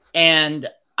 And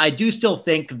I do still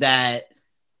think that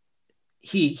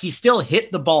he still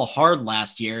hit the ball hard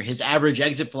last year. His average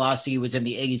exit velocity was in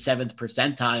the 87th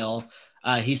percentile.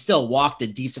 He still walked a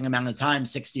decent amount of time,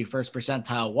 61st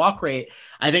percentile walk rate.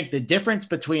 I think the difference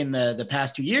between the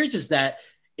past 2 years is that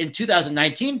in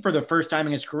 2019, for the first time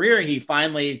in his career, he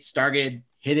finally started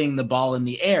hitting the ball in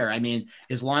the air. I mean,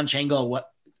 his launch angle,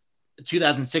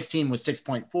 2016 was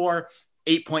 6.4,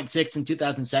 8.6 in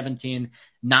 2017,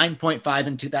 9.5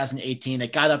 in 2018.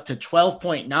 It got up to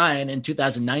 12.9 in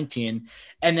 2019.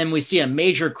 And then we see a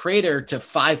major crater to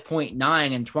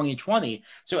 5.9 in 2020.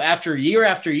 So after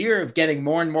year of getting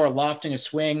more and more loft in a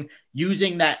swing,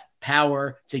 using that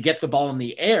power to get the ball in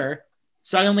the air,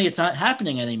 suddenly it's not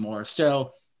happening anymore.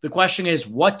 So the question is,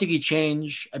 what did he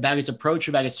change about his approach,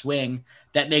 about his swing,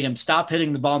 that made him stop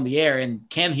hitting the ball in the air? And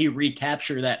can he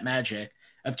recapture that magic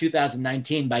of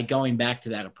 2019 by going back to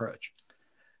that approach?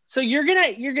 So you're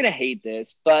gonna hate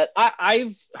this, but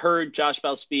I've heard Josh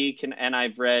Bell speak, and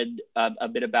I've read a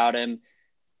bit about him.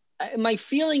 My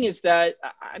feeling is that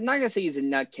I'm not gonna say he's a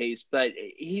nutcase, but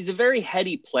he's a very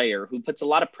heady player who puts a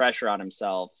lot of pressure on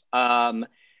himself.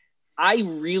 I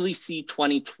really see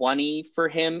 2020 for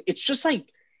him. It's just like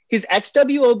his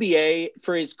XWOBA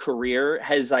for his career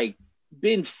has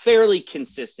been fairly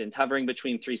consistent, hovering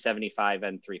between 375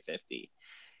 and 350.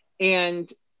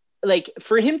 And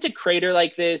for him to crater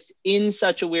like this in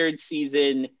such a weird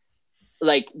season,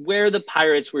 where the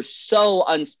Pirates were so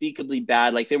unspeakably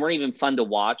bad, they weren't even fun to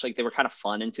watch. They were kind of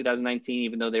fun in 2019,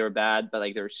 even though they were bad, but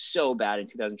they were so bad in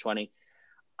 2020.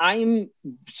 I'm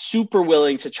super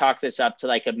willing to chalk this up to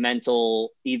a mental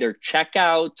either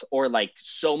checkout or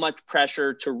so much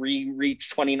pressure to reach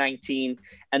 2019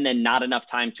 and then not enough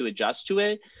time to adjust to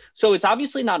it. So it's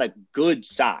obviously not a good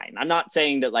sign. I'm not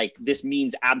saying that this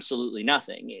means absolutely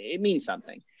nothing. It means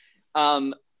something.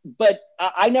 But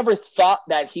I never thought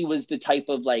that he was the type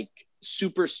of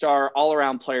superstar all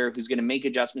around player who's going to make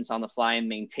adjustments on the fly and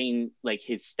maintain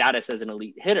his status as an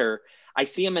elite hitter. I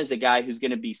see him as a guy who's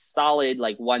going to be solid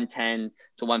 110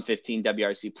 to 115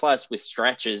 WRC plus with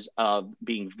stretches of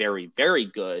being very, very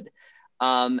good.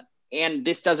 And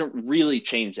this doesn't really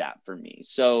change that for me.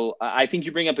 So I think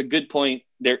you bring up a good point.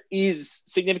 There is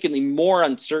significantly more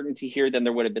uncertainty here than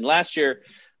there would have been last year.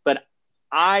 But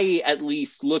I, at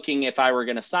least looking, if I were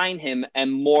going to sign him,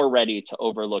 am more ready to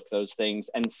overlook those things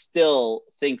and still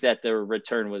think that the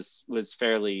return was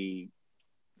fairly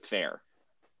fair.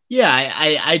 Yeah,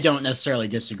 I don't necessarily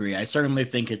disagree. I certainly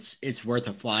think it's worth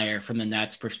a flyer from the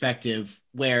Nats perspective,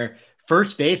 where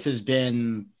first base has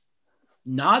been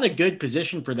not a good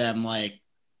position for them,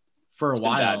 for a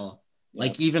while,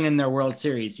 yeah. Even in their World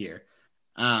Series year.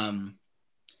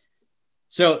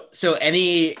 So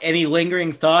any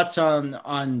lingering thoughts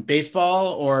on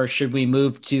baseball, or should we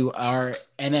move to our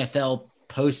NFL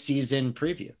postseason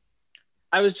preview.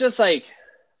 I was just like,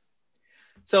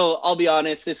 so I'll be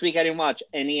honest, this week I didn't watch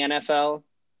any NFL.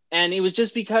 And it was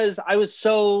just because I was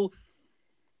so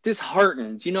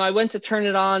disheartened. I went to turn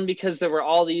it on because there were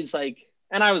all these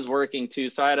and I was working too,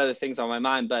 so I had other things on my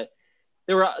mind, but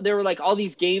there were like all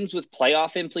these games with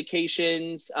playoff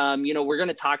implications. We're going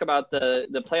to talk about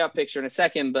the playoff picture in a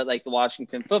second, but like the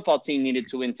Washington football team needed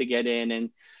to win to get in, and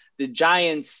the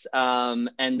Giants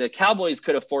and the Cowboys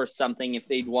could have forced something if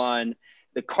they'd won.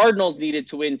 The Cardinals needed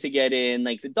to win to get in,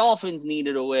 like the Dolphins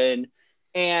needed to win.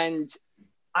 And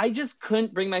I just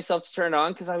couldn't bring myself to turn it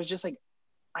on because I was just like,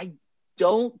 I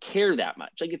don't care that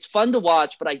much. Like, it's fun to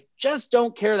watch, but I just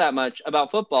don't care that much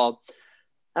about football.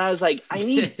 And I was like, I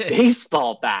need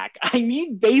baseball back. I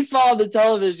need baseball on the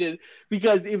television,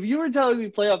 because if you were telling me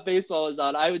playoff baseball was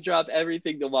on, I would drop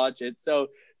everything to watch it. So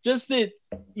just that,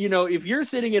 if you're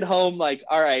sitting at home, like,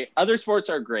 all right, other sports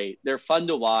are great. They're fun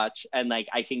to watch. And like,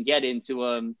 I can get into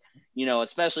them,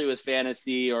 especially with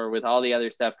fantasy or with all the other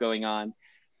stuff going on.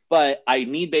 But I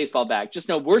need baseball back. Just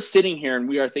know we're sitting here and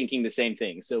we are thinking the same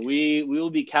thing. So we will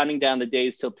be counting down the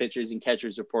days till pitchers and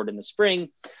catchers report in the spring.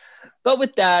 But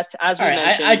with that, as we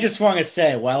mentioned, I just want to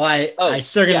say, well, I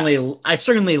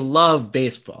certainly love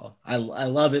baseball. I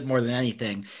love it more than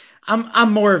anything.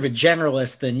 I'm more of a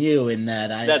generalist than you in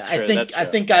that I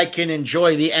think I can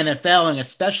enjoy the NFL and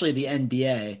especially the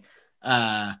NBA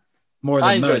more than most.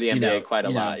 I enjoy the NBA quite a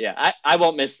lot. Yeah, I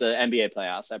won't miss the NBA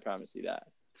playoffs. I promise you that.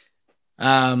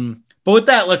 But with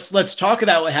that, let's talk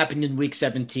about what happened in Week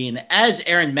 17. As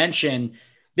Aaron mentioned,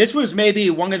 this was maybe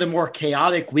one of the more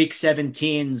chaotic Week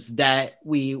 17s that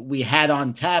we had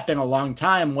on tap in a long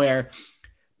time, where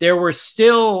there were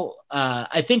still,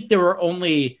 I think there were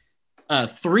only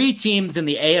 3 teams in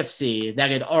the AFC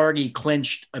that had already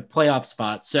clinched a playoff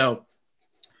spot. So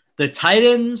the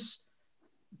Titans,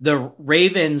 the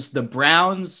Ravens, the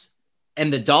Browns,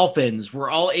 and the Dolphins were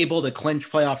all able to clinch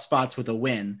playoff spots with a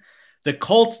win. The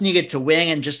Colts needed to win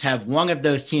and just have one of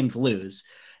those teams lose.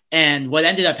 And what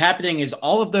ended up happening is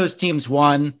all of those teams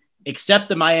won, except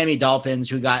the Miami Dolphins,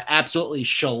 who got absolutely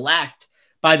shellacked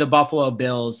by the Buffalo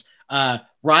Bills.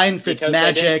 Ryan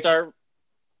Fitzmagic,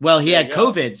 he had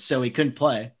COVID, so he couldn't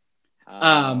play.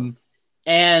 And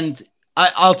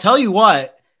I'll tell you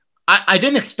what, I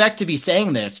didn't expect to be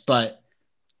saying this, but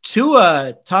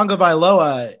Tua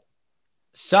Tagovailoa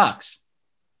sucks.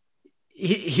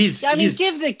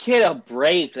 Give the kid a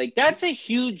break. Like, that's a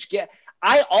huge get.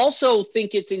 I also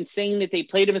think it's insane that they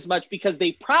played him as much, because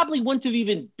they probably wouldn't have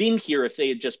even been here if they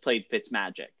had just played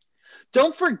Fitzmagic.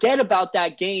 Don't forget about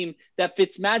that game that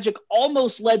Fitzmagic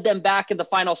almost led them back in the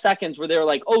final seconds, where they were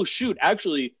like, oh shoot,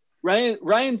 actually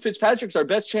Ryan Fitzpatrick's our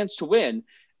best chance to win.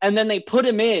 And then they put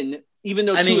him in, even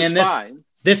though Tua's fine.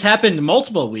 This happened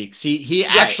multiple weeks. He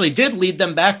actually did lead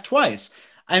them back twice.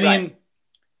 I mean,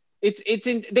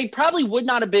 they probably would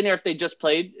not have been there if they just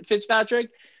played Fitzpatrick,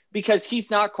 because he's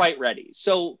not quite ready.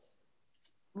 So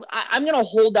I'm going to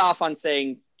hold off on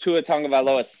saying Tua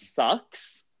Tagovailoa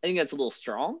sucks. I think that's a little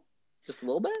strong, just a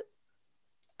little bit.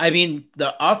 I mean,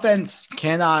 the offense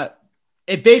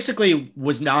it basically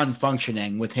was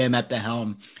non-functioning with him at the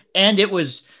helm. And it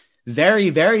was very,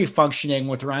 very functioning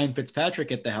with Ryan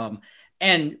Fitzpatrick at the helm.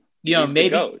 And,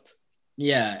 maybe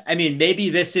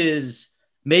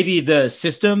maybe the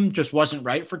system just wasn't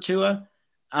right for Tua.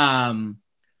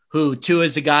 Tua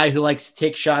is a guy who likes to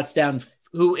take shots down,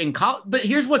 but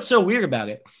here's what's so weird about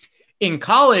it. In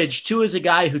college, Tua is a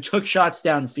guy who took shots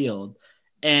downfield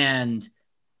and,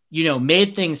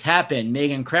 made things happen,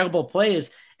 made incredible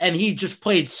plays. And he just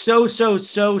played so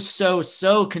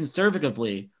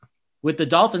conservatively with the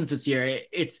Dolphins this year.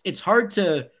 It's hard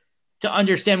to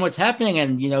understand what's happening.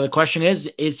 And, the question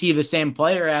is he the same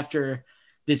player after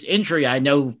this injury? I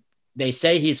know they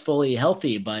say he's fully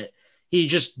healthy, but he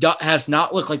just has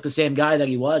not looked like the same guy that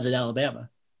he was at Alabama.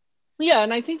 Yeah,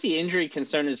 and I think the injury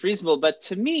concern is reasonable. But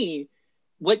to me,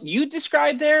 what you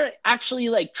described there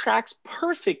actually tracks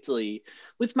perfectly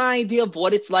with my idea of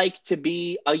what it's like to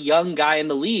be a young guy in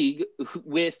the league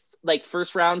with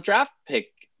first round draft pick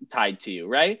tied to you,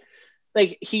 right?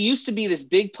 Like, he used to be this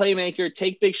big playmaker,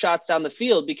 take big shots down the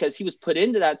field because he was put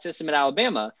into that system at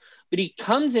Alabama. But he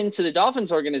comes into the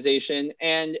Dolphins organization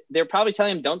and they're probably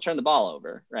telling him, don't turn the ball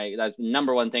over, right? That's the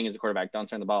number one thing as a quarterback, don't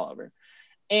turn the ball over.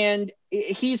 And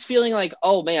he's feeling like,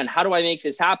 oh man, how do I make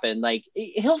this happen? Like,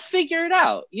 he'll figure it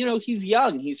out. He's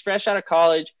young, he's fresh out of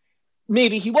college.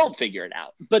 Maybe he won't figure it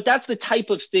out. But that's the type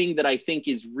of thing that I think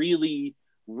is really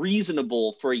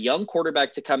reasonable for a young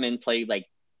quarterback to come in, play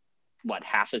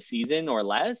half a season or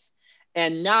less,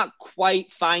 and not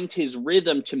quite find his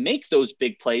rhythm to make those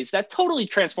big plays that totally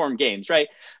transform games, right?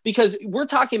 Because we're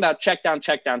talking about check down,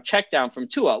 check down, check down from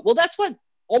Tua. Well, that's what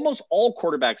almost all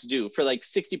quarterbacks do for like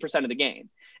 60% of the game.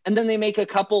 And then they make a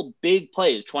couple big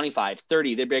plays, 25,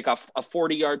 30, they break off a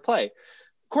 40-yard play.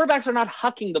 Quarterbacks are not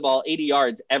hucking the ball 80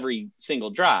 yards every single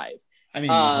drive. I mean,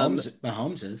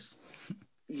 Mahomes is.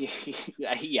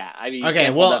 Yeah, I mean, okay.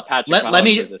 Well, let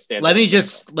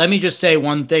me just say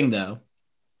one thing though,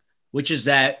 which is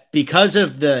that because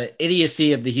of the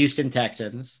idiocy of the Houston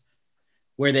Texans,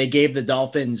 where they gave the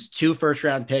Dolphins 2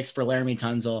 first-round picks for Laramie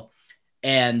Tunsil,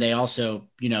 and they also,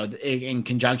 in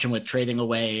conjunction with trading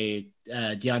away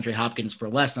DeAndre Hopkins for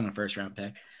less than a first-round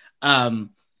pick,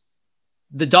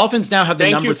 the Dolphins now have the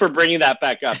Thank you for bringing that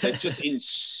back up. It's just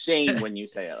insane when you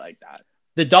say it like that.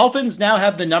 The Dolphins now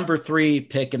have the number 3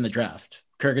 pick in the draft,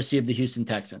 courtesy of the Houston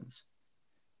Texans.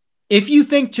 If you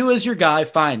think Tua is your guy,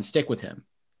 fine, stick with him.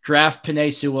 Draft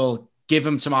Penei Sewell, give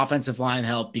him some offensive line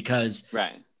help because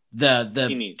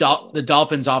the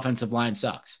Dolphins' offensive line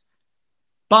sucks.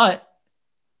 But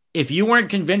if you weren't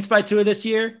convinced by Tua this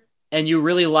year and you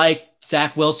really like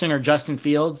Zach Wilson or Justin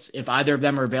Fields, if either of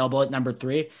them are available at number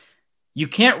 3, you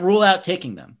can't rule out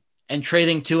taking them and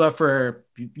trading Tua for,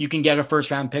 you can get a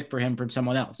first-round pick for him from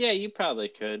someone else. Yeah, you probably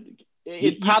could.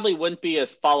 It probably wouldn't be a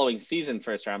following season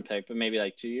first-round pick, but maybe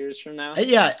like 2 years from now.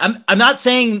 Yeah, I'm not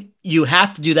saying you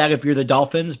have to do that if you're the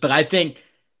Dolphins, but I think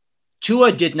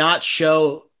Tua did not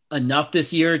show enough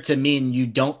this year to mean you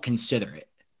don't consider it.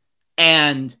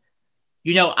 And,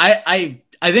 I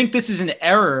think this is an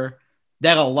error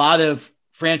that a lot of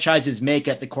franchises make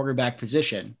at the quarterback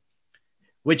position,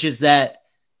 which is that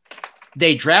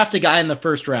they draft a guy in the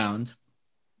first round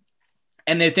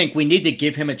and they think we need to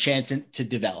give him a chance to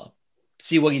develop,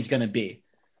 see what he's going to be.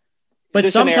 But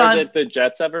is this an error that the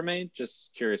Jets ever made?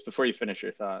 Just curious before you finish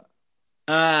your thought.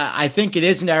 I think it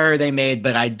is an error they made,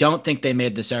 but I don't think they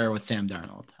made this error with Sam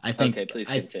Darnold. Okay, please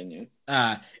continue.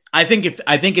 I think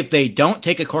if they don't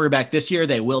take a quarterback this year,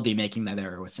 they will be making that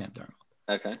error with Sam Darnold.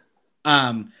 Okay.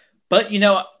 But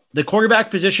the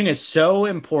quarterback position is so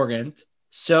important,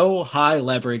 so high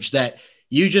leverage that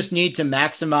you just need to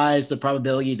maximize the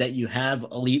probability that you have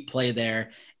elite play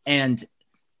there. And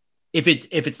if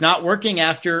it's not working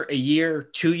after a year,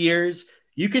 2 years,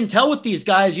 you can tell with these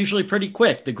guys usually pretty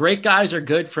quick. The great guys are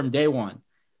good from day one.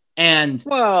 And,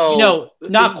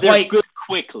 not quite good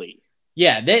quickly.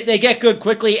 Yeah, they get good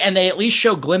quickly and they at least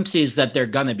show glimpses that they're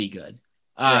going to be good.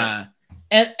 Right.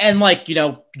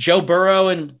 And Joe Burrow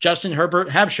and Justin Herbert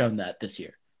have shown that this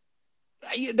year.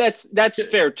 That's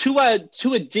fair. Tua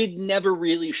did never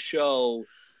really show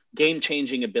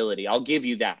game-changing ability. I'll give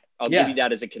you that. I'll give you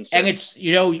that as a concern. And it's,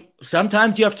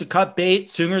 sometimes you have to cut bait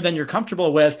sooner than you're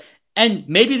comfortable with. And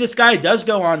maybe this guy does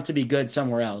go on to be good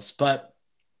somewhere else. But,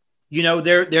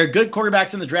 they're good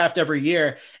quarterbacks in the draft every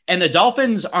year. And the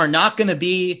Dolphins are not going to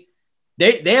be –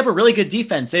 they have a really good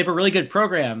defense. They have a really good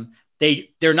program.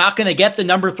 They're not going to get the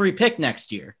number 3 pick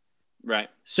next year. Right.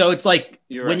 So it's like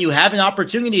when you have an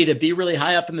opportunity to be really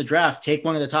high up in the draft, take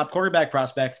one of the top quarterback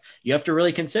prospects, you have to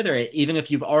really consider it, even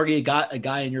if you've already got a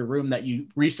guy in your room that you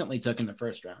recently took in the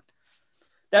first round.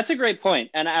 That's a great point.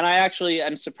 And I actually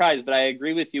am surprised, but I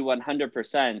agree with you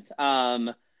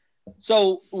 100%.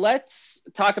 So let's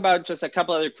talk about just a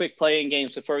couple other quick playing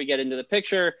games before we get into the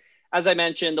picture. As I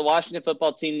mentioned, the Washington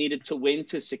football team needed to win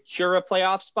to secure a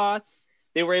playoff spot.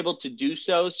 They were able to do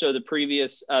so. So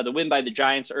the win by the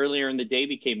Giants earlier in the day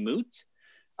became moot.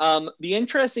 The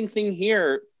interesting thing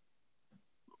here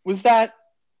was that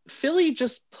Philly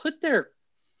just put their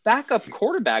backup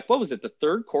quarterback. What was it? The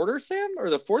third quarter, Sam,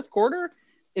 or the fourth quarter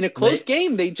in a close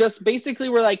game? They just basically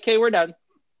were like, "Okay, we're done."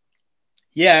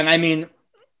 Yeah. And I mean,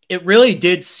 it really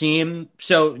did seem,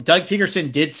 so Doug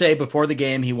Peterson did say before the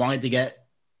game, he wanted to get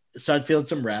Sudfeld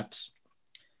some reps.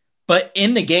 But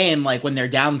in the game, like when they're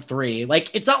down 3,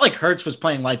 like it's not like Hurts was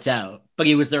playing lights out, but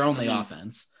he was their only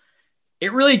offense.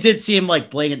 It really did seem like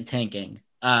blatant tanking.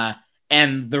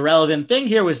 And the relevant thing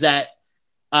here was that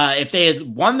if they had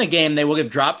won the game, they would have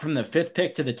dropped from the 5th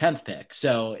pick to the 10th pick.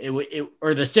 So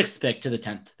or the 6th pick to the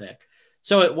 10th pick.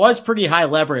 So it was pretty high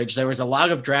leverage. There was a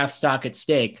lot of draft stock at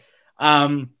stake.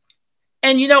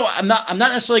 And I'm not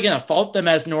necessarily going to fault them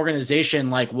as an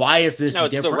organization. Like, why is this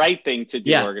different? It's the right thing to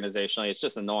do organizationally. It's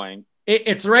just annoying.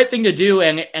 It's the right thing to do,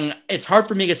 and it's hard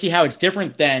for me to see how it's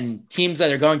different than teams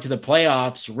that are going to the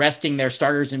playoffs resting their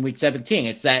starters in week 17.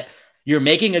 It's that you're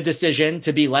making a decision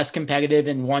to be less competitive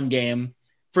in one game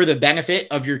for the benefit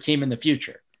of your team in the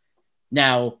future.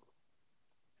 Now,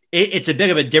 it's a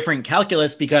bit of a different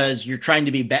calculus because you're trying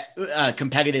to be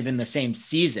competitive in the same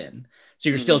season. So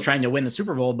you're still trying to win the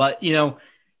Super Bowl. But,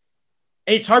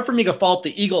 it's hard for me to fault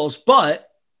the Eagles, but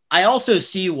I also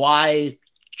see why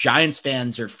Giants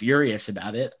fans are furious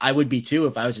about it. I would be too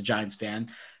if I was a Giants fan.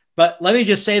 But let me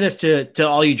just say this to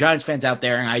all you Giants fans out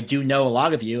there, and I do know a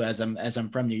lot of you as I'm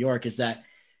from New York, is that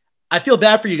I feel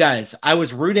bad for you guys. I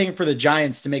was rooting for the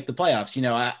Giants to make the playoffs.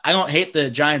 I don't hate the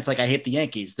Giants like I hate the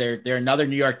Yankees. They're another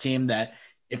New York team that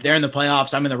if they're in the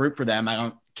playoffs, I'm going to root for them. I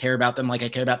don't care about them like I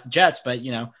care about the Jets, but I'm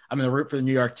going to root for the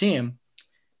New York team.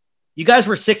 You guys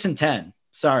were 6-10.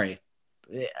 Sorry.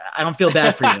 I don't feel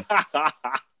bad for you.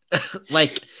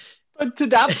 But to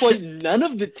that point, none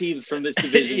of the teams from this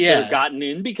division should have gotten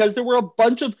in because there were a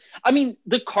bunch of,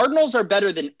 the Cardinals are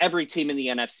better than every team in the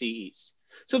NFC East.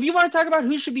 So if you want to talk about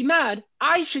who should be mad,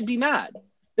 I should be mad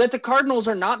that the Cardinals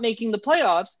are not making the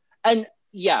playoffs. And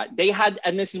yeah, they had,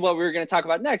 and this is what we were going to talk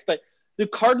about next, but the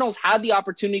Cardinals had the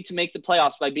opportunity to make the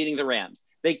playoffs by beating the Rams.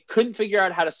 They couldn't figure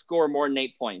out how to score more than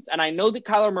 8 points. And I know that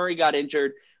Kyler Murray got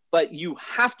injured, but you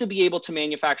have to be able to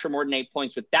manufacture more than 8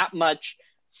 points with that much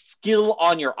skill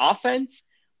on your offense.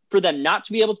 For them not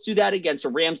to be able to do that against a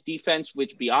Rams defense,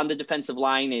 which beyond the defensive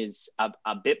line is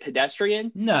a bit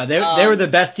pedestrian. No, they were the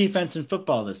best defense in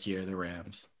football this year, the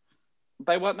Rams.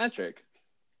 By what metric?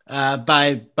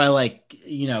 By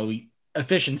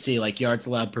efficiency, like yards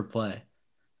allowed per play.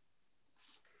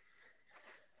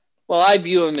 Well, I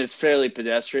view him as fairly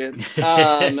pedestrian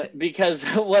because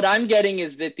what I'm getting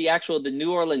is that the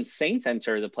New Orleans Saints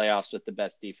enter the playoffs with the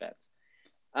best defense.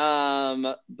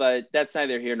 But that's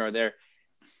neither here nor there.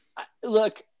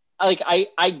 Look,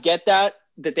 I get that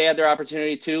they had their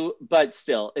opportunity too, but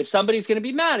still, if somebody's going to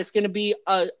be mad, it's going to be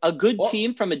a good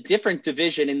team from a different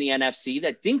division in the NFC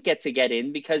that didn't get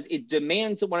in because it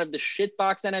demands that one of the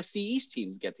shitbox NFC East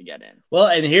teams get in. Well,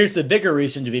 and here's the bigger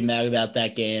reason to be mad about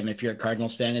that game, if you're a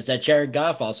Cardinals fan, is that Jared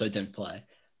Goff also didn't play.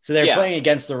 So they're playing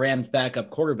against the Rams backup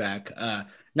quarterback.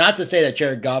 Not to say that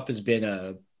Jared Goff has been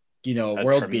a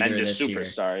world beater this year.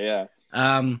 Superstar, yeah.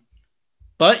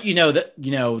 But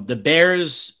the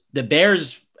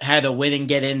Bears had a win and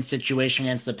get in situation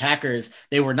against the Packers.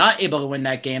 They were not able to win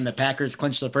that game. The Packers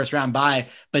clinched the first round bye,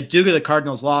 but due to the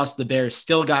Cardinals' loss, the Bears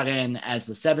still got in as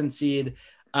the 7th seed.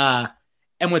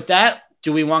 And with that,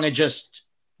 do we want to just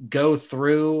go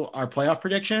through our playoff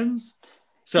predictions?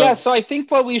 So I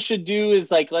think what we should do is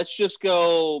let's just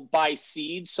go by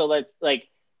seed. So and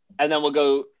then we'll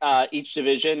go each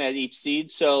division at each seed.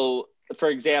 So for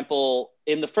example,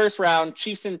 in the first round,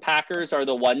 Chiefs and Packers are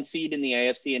the 1 seed in the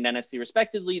AFC and NFC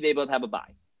respectively. They both have a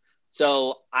bye.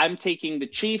 So I'm taking the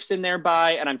Chiefs in their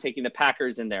bye, and I'm taking the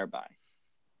Packers in their bye.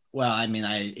 Well,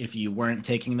 if you weren't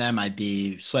taking them, I'd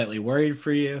be slightly worried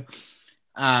for you.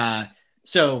 Let's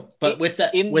talk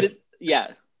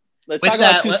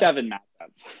about 2-7 matchups.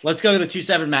 Let's go to the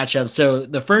 2-7 matchup. So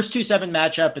the first 2-7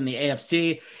 matchup in the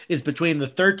AFC is between the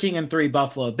 13-3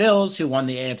 Buffalo Bills, who won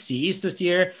the AFC East this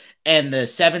year, and the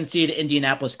 7 seed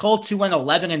Indianapolis Colts, who went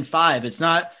 11-5. It's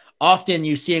not often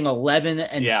you seeing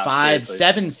 11-5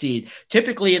 7 seed.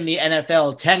 Typically in the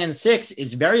NFL, 10-6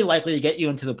 is very likely to get you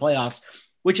into the playoffs,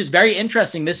 which is very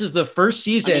interesting. This is the first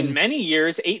season. In many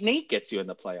years, 8-8 gets you in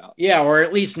the playoffs. Yeah, or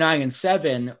at least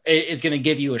 9-7 is going to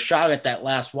give you a shot at that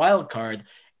last wild card.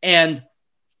 And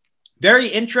very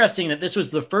interesting that this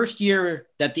was the first year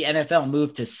that the NFL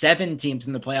moved to 7 teams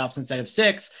in the playoffs instead of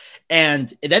 6.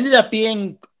 And it ended up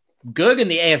being good in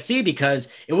the AFC because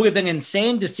it would have been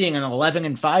insane to seeing an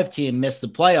 11-5 team miss the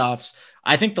playoffs.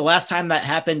 I think the last time that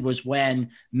happened was when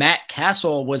Matt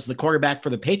Castle was the quarterback for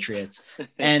the Patriots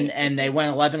and they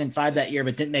went 11-5 that year,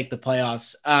 but didn't make the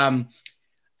playoffs.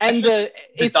 It's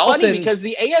Dolphins, funny because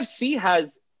the AFC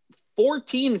has 4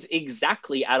 teams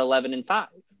exactly at 11-5.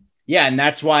 Yeah, and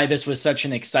that's why this was such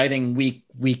an exciting week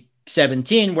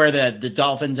 17, where the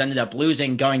Dolphins ended up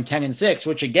losing, going 10-6,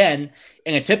 which again,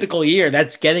 in a typical year,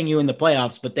 that's getting you in the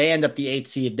playoffs, but they end up the 8th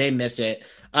seed, they miss it.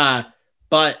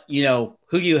 But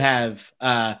who you have?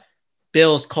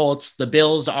 Bills, Colts. The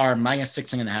Bills are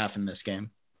 -6.5 in this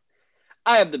game.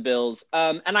 I have the Bills,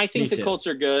 and I think the Colts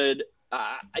are good.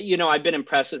 I've been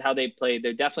impressed with how they played.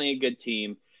 They're definitely a good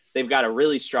team. They've got a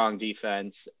really strong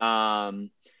defense.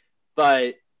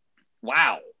 But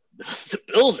wow, the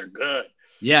Bills are good.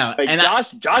 Yeah. And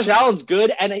Josh Allen's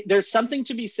good. And there's something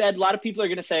to be said. A lot of people are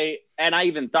going to say, and I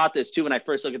even thought this too when I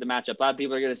first looked at the matchup, a lot of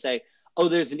people are going to say, oh,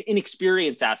 there's an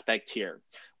inexperience aspect here.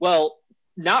 Well,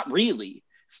 not really.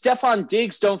 Stephon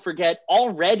Diggs, don't forget,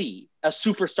 already a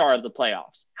superstar of the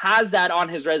playoffs, has that on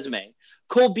his resume.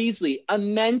 Cole Beasley,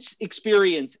 immense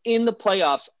experience in the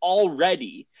playoffs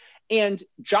already. And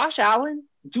Josh Allen,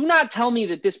 do not tell me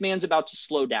that this man's about to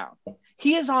slow down.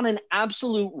 He is on an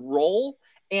absolute roll,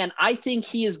 and I think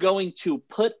he is going to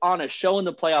put on a show in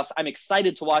the playoffs. I'm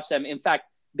excited to watch them. In fact,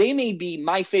 they may be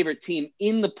my favorite team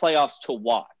in the playoffs to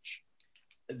watch.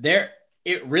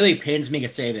 It really pains me to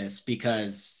say this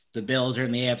because the Bills are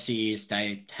in the AFC East.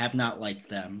 I have not liked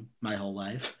them my whole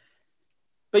life.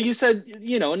 But you said,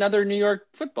 another New York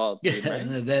football team,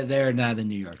 right? They're not a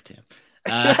New York team.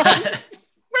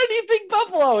 Where do you think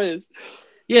Buffalo is?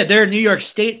 Yeah, they're a New York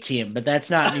State team, but that's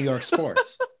not New York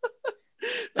sports.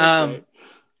 Okay.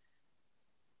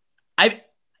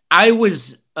 I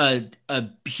was a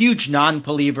huge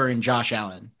non-believer in Josh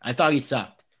Allen. I thought he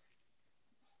sucked.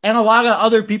 And a lot of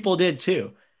other people did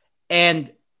too.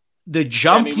 And the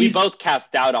jump we both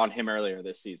cast doubt on him earlier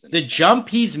this season. The jump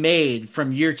he's made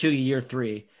from year 2 to year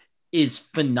 3 is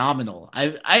phenomenal.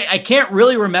 I can't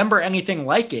really remember anything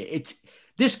like it.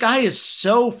 This guy is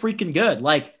so freaking good.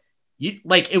 Like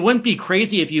it wouldn't be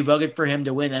crazy if you voted for him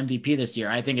to win MVP this year.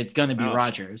 I think it's going to be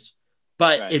Rodgers.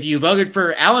 But if you voted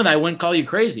for Allen, I wouldn't call you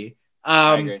crazy.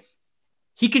 I agree.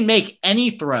 He can make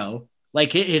any throw.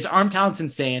 Like his arm talent's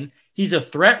insane. He's a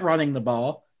threat running the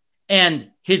ball. And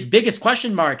his biggest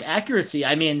question mark, accuracy.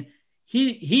 I mean,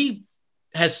 he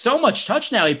has so much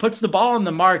touch now. He puts the ball on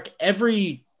the mark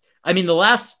the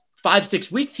last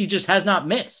 5-6 weeks, he just has not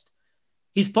missed.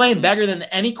 He's playing better than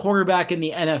any quarterback in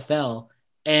the NFL.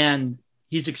 And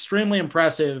he's extremely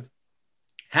impressive.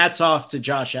 Hats off to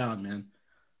Josh Allen, man.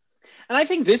 And I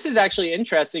think this is actually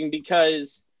interesting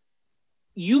because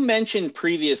you mentioned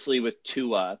previously with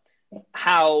Tua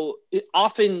how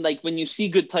often, like when you see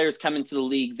good players come into the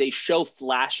league, they show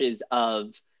flashes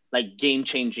of like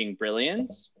game-changing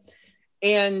brilliance.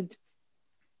 And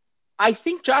I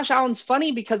think Josh Allen's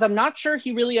funny because I'm not sure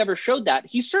he really ever showed that.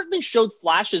 He certainly showed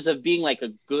flashes of being like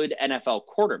a good NFL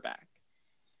quarterback,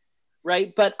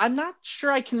 right? But I'm not sure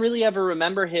I can really ever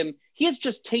remember him. He has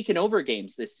just taken over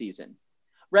games this season,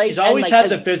 right? He's always had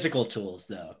the physical tools,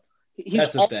 though.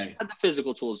 That's the thing. Had the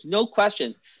physical tools, no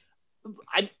question.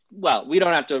 We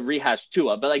don't have to rehash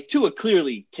Tua, but like Tua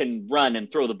clearly can run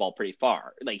and throw the ball pretty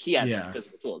far. Like he has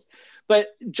physical tools. But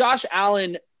Josh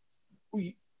Allen,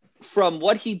 from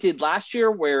what he did last year,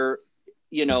 where,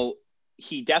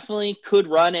 he definitely could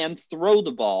run and throw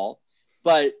the ball,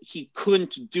 but he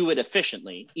couldn't do it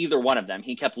efficiently, either one of them.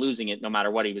 He kept losing it no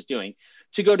matter what he was doing.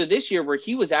 To go to this year where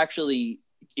he was actually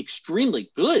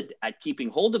extremely good at keeping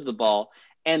hold of the ball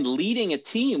and leading a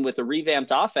team with a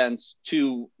revamped offense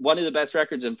to one of the best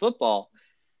records in football.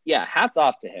 Yeah, hats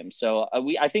off to him. So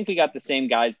I think we got the same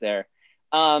guys there.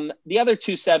 The other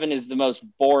 2-7 is the most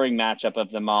boring matchup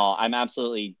of them all. I'm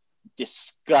absolutely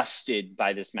disgusted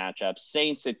by this matchup.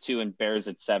 Saints at 2 and Bears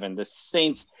at 7. The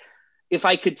Saints, if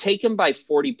I could take them by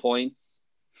 40 points,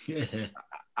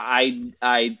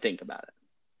 I'd think about it.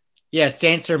 Yeah,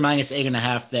 Saints are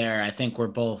 -8.5 there. I think we're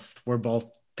both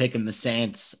picking the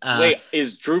Saints. Wait,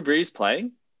 is Drew Brees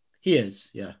playing? He is,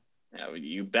 yeah.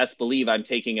 You best believe I'm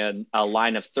taking a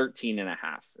line of 13.5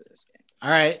 for this game. All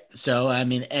right. So,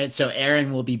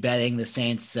 Aaron will be betting the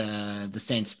Saints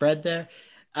spread there.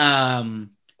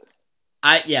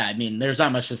 There's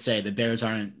not much to say. The Bears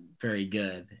aren't very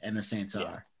good and the Saints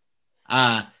are.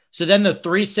 So then the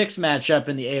 3-6 matchup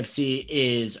in the AFC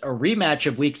is a rematch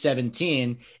of Week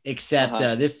 17, except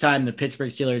this time the Pittsburgh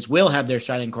Steelers will have their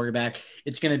starting quarterback.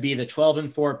 It's going to be the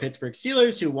 12-4 Pittsburgh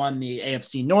Steelers who won the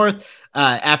AFC North.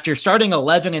 After starting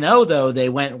 11-0, though, they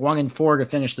went 1-4 to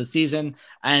finish the season,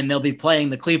 and they'll be playing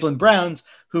the Cleveland Browns,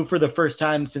 who for the first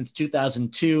time since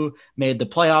 2002 made the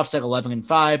playoffs at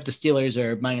 11-5. The Steelers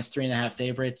are -3.5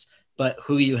 favorites, but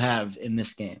who do you have in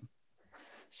this game?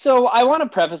 So I want to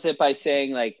preface it by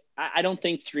saying, I don't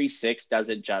think 3-6 does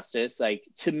it justice.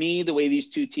 To me, the way these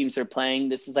two teams are playing,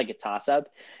 this is like a toss-up.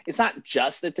 It's not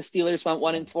just that the Steelers went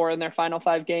 1-4 in their final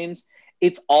 5 games.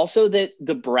 It's also that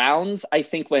the Browns, I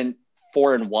think, went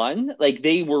 4-1.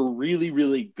 They were really,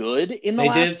 really good in the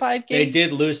last 5 games. They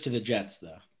did lose to the Jets,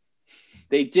 though.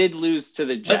 They did lose to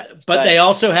the Jets. But they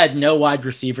also had no wide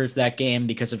receivers that game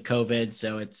because of COVID.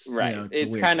 So it's right.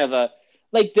 It's weird. Kind of a...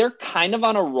 they're kind of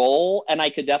on a roll, and I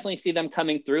could definitely see them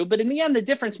coming through. But in the end, the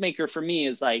difference maker for me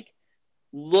is I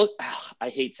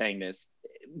hate saying this,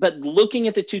 but looking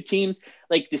at the two teams,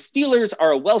 the Steelers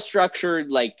are a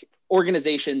well-structured,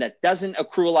 organization that doesn't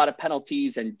accrue a lot of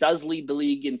penalties and does lead the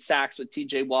league in sacks with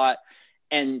TJ Watt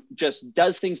and just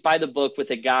does things by the book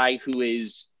with a guy who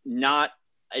is not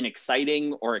an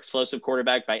exciting or explosive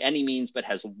quarterback by any means, but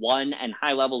has won and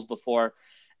high levels before.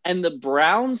 And the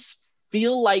Browns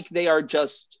feel like they are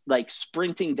just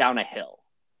sprinting down a hill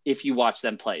if you watch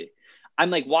them play.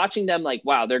 I'm watching them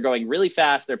wow, they're going really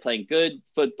fast. They're playing good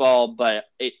football, but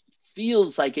it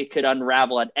feels like it could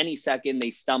unravel at any second.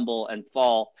 They stumble and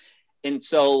fall. And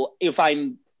so if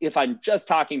I'm just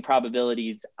talking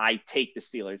probabilities, I take the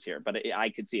Steelers here, but I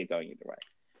could see it going either way.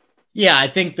 Yeah, I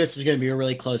think this is going to be a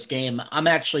really close game. I'm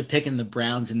actually picking the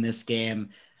Browns in this game.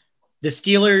 The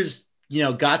Steelers,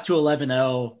 got to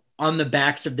 11-0 on the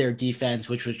backs of their defense,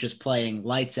 which was just playing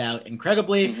lights out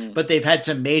incredibly, Mm-hmm. but they've had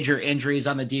some major injuries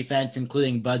on the defense,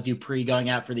 including Bud Dupree going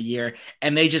out for the year,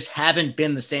 and they just haven't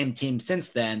been the same team since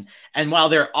then. And while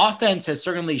their offense has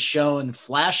certainly shown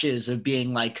flashes of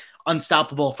being like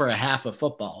unstoppable for a half of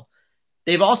football,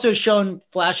 they've also shown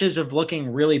flashes of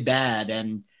looking really bad.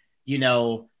 And, you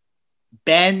know,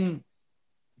 Ben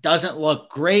doesn't look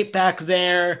great back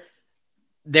there.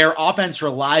 Their offense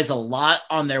relies a lot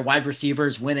on their wide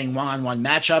receivers winning one-on-one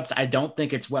matchups. I don't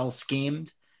think it's well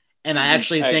schemed. And I Mm-hmm.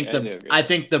 actually think I do agree. I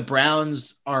think the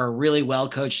Browns are a really well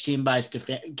coached team by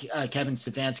Kevin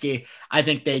Stefanski. I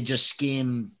think they just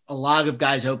scheme a lot of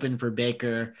guys open for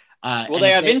Baker. Well, they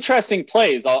have interesting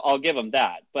plays. I'll give them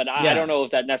that, but I don't Yeah. know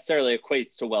if that necessarily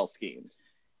equates to well schemed.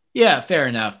 Yeah, fair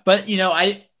enough. But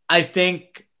I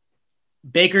think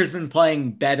Baker's been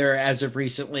playing better as of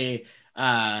recently.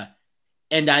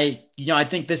 And I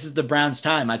think this is the Browns'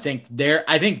 time. I think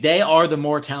they are the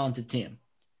more talented team,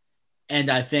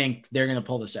 and I think they're going to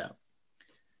pull this out.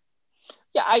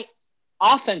 Yeah,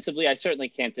 offensively, I certainly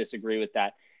can't disagree with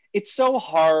that. It's so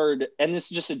hard, and this is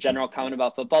just a general comment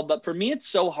about football, but for me, it's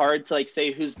so hard to like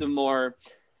say who's the more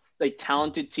like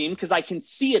talented team because I can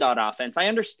see it on offense. I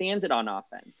understand it on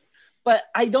offense, but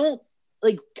I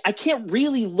can't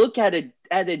really look at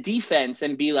a defense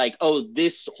and be like, oh,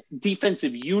 this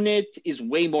defensive unit is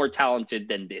way more talented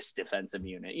than this defensive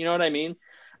unit. You know what I mean?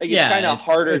 Like it's kind of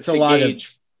harder to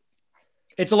gauge.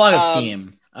 It's a lot of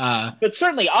scheme. But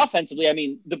certainly offensively, I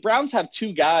mean, the Browns have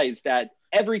two guys that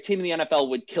every team in the NFL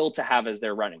would kill to have as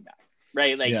their running back,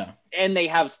 right? And they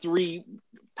have three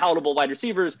palatable wide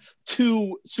receivers,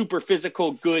 two super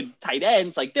physical, good tight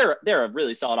ends. Like they're a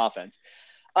really solid offense.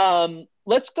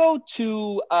 Let's go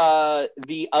to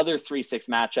the other 3-6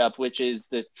 matchup, which is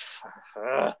the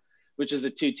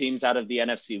two teams out of the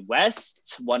NFC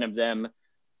West. One of them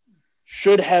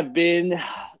should have been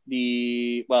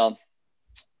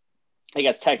I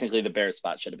guess technically the Bears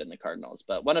spot should have been the Cardinals,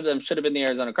 but one of them should have been the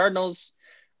Arizona Cardinals.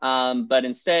 But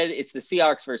instead it's the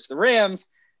Seahawks versus the Rams.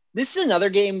 This is another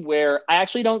game where I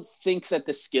actually don't think that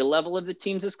the skill level of the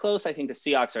teams is close. I think the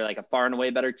Seahawks are like a far and away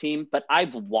better team, but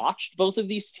I've watched both of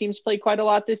these teams play quite a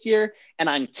lot this year, and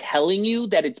I'm telling you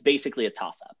that it's basically a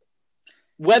toss-up.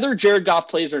 Whether Jared Goff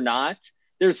plays or not,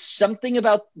 there's something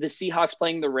about the Seahawks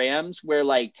playing the Rams where,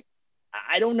 like,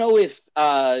 I don't know if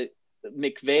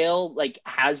McVale, like,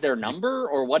 has their number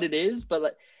or what it is, but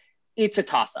like, it's a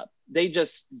toss-up. They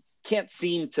just can't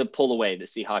seem to pull away the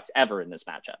Seahawks ever in this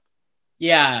matchup.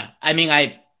 Yeah, I mean,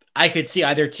 I could see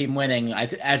either team winning.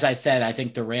 As I said, I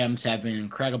think the Rams have an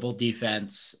incredible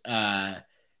defense.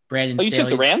 Brandon you took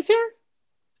the Rams here?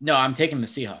 No, I'm taking the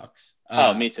Seahawks.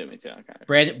 Me too.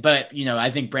 Okay. But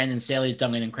I think Brandon Staley's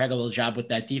done an incredible job with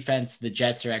that defense. The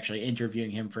Jets are actually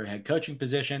interviewing him for a head coaching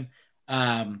position.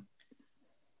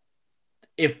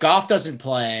 If Goff doesn't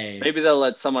play, maybe they'll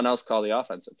let someone else call the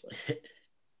offensive play.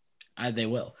 They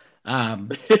will.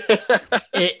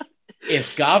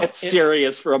 If Goff, it's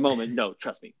serious for a moment. No,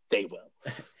 trust me, they will.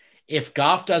 If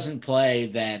Goff doesn't play,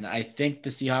 then I think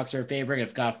the Seahawks are a favorite.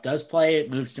 If Goff does play,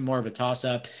 it moves to more of a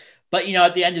toss-up. But,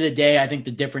 at the end of the day, I think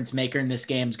the difference maker in this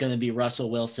game is going to be Russell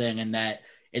Wilson, and that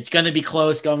it's going to be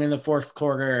close going in the fourth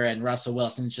quarter, and Russell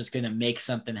Wilson's just going to make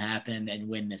something happen and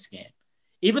win this game.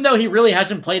 Even though he really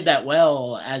hasn't played that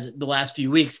well as the last few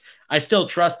weeks, I still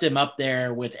trust him up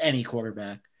there with any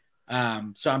quarterback.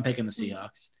 So I'm picking the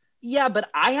Seahawks. Yeah, but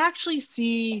I actually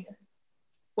see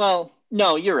 – well,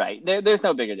 no, you're right. There's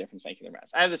no bigger difference making the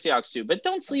Rams. I have the Seahawks too, but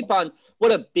don't sleep on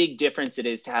what a big difference it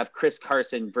is to have Chris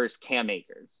Carson versus Cam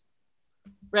Akers,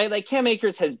 right? Like Cam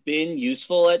Akers has been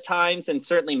useful at times and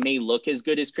certainly may look as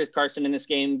good as Chris Carson in this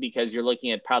game because you're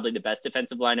looking at probably the best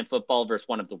defensive line in football versus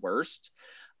one of the worst.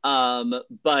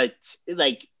 But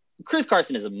like Chris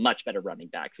Carson is a much better running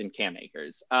back than Cam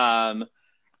Akers.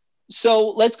 So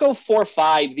let's go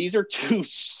 4-5. These are two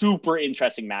super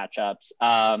interesting matchups.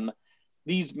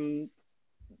 These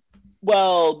are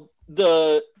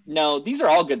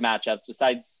all good matchups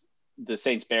besides the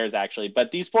Saints Bears actually,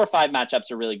 but these 4-5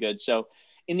 matchups are really good. So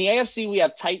in the AFC, we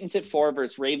have Titans at 4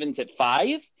 versus Ravens at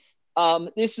 5.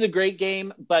 This is a great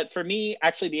game, but for me,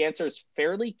 actually the answer is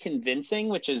fairly convincing,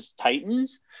 which is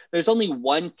Titans. There's only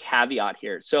one caveat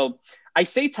here. So I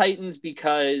say Titans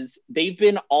because they've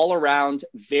been all around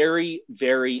very,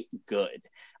 very good.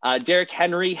 Derrick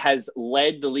Henry has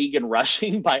led the league in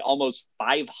rushing by almost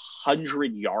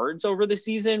 500 yards over the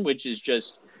season, which is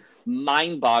just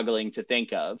mind-boggling to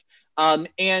think of.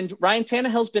 And Ryan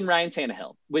Tannehill's been Ryan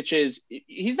Tannehill, which is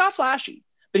he's not flashy,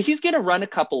 but he's going to run a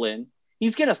couple in.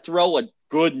 He's going to throw a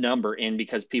good number in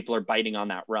because people are biting on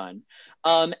that run.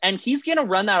 And he's going to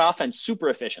run that offense super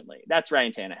efficiently. That's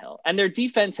Ryan Tannehill. And their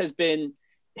defense has been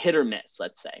hit or miss,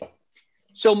 let's say.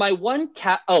 So my one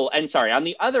and sorry, on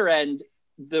the other end,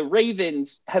 the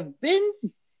Ravens have been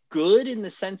good in the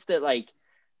sense that like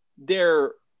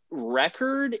their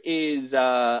record is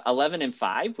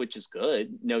 11-5, which is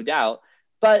good, no doubt.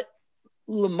 But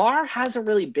Lamar hasn't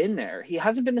really been there. He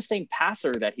hasn't been the same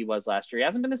passer that he was last year. He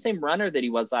hasn't been the same runner that he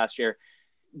was last year.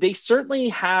 They certainly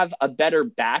have a better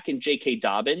back in J.K.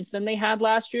 Dobbins than they had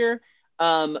last year,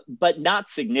 but not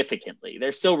significantly.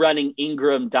 They're still running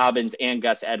Ingram, Dobbins, and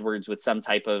Gus Edwards with some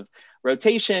type of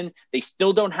rotation. They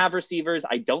still don't have receivers.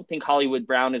 I don't think Hollywood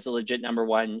Brown is a legit number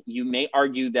one. You may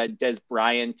argue that Des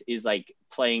Bryant is like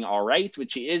playing all right,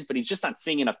 which he is, but he's just not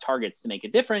seeing enough targets to make a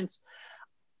difference.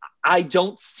 I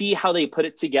don't see how they put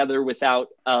it together without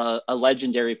a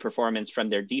legendary performance from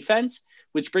their defense,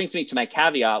 which brings me to my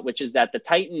caveat, which is that the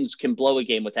Titans can blow a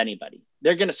game with anybody.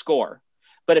 They're going to score.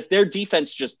 But if their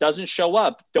defense just doesn't show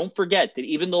up, don't forget that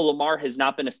even though Lamar has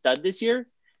not been a stud this year,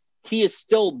 he is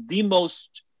still the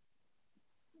most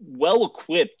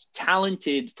well-equipped,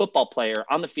 talented football player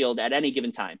on the field at any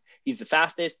given time. He's the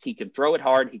fastest. He can throw it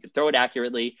hard. He can throw it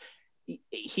accurately.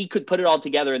 He could put it all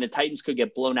together, and the Titans could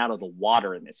get blown out of the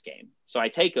water in this game. So I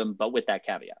take him, but with that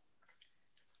caveat.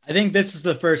 I think this is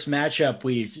the first matchup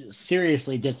we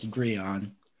seriously disagree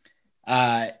on.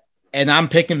 And I'm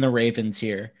picking the Ravens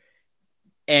here.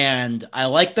 And I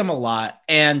like them a lot.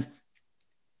 And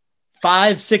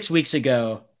 5-6 weeks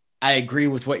ago, I agree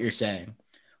with what you're saying.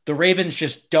 The Ravens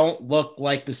just don't look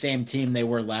like the same team they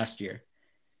were last year.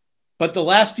 But the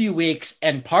last few weeks,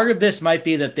 and part of this might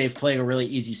be that they've played a really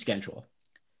easy schedule,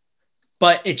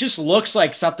 but it just looks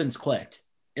like something's clicked.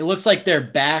 It looks like they're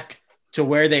back to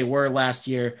where they were last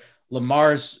year.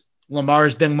 Lamar's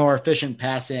been more efficient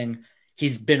passing.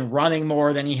 He's been running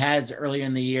more than he has earlier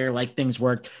in the year, like things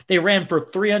worked. They ran for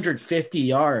 350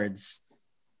 yards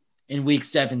in week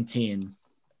 17.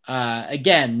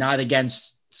 Again, not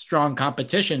against strong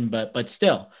competition, but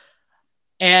still.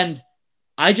 And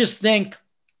I just think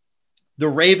the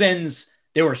Ravens,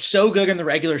 they were so good in the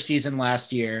regular season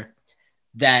last year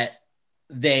that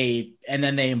they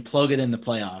imploded in the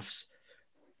playoffs.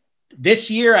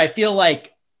 This year, I feel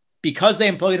like because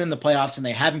they imploded in the playoffs and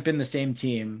they haven't been the same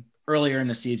team earlier in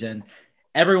the season,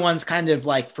 everyone's kind of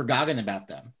like forgotten about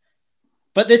them.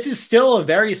 But this is still a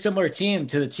very similar team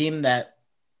to the team that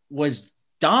was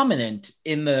dominant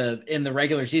in the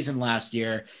regular season last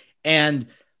year. And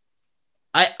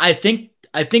I think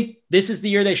this is the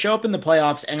year they show up in the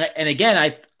playoffs. And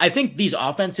again, I think these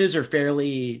offenses are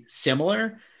fairly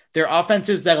similar. They're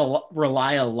offenses that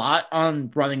rely a lot on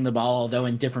running the ball, although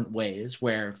in different ways,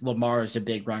 where Lamar is a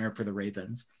big runner for the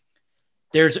Ravens.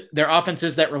 They're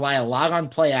offenses that rely a lot on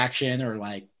play action, or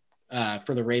like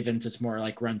for the Ravens, it's more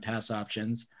like run pass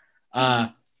options.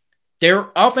 They're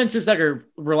offenses that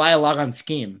rely a lot on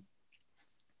scheme.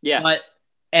 Yeah.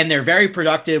 And they're very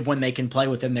productive when they can play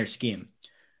within their scheme.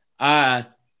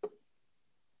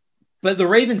 But the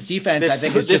Ravens defense, I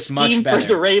think, is just much better. The scheme for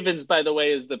the Ravens, by the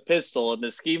way, is the pistol, and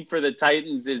the scheme for the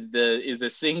Titans is a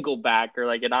single back, or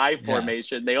like an I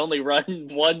formation. They only run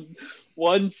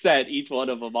one set, each one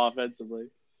of them offensively.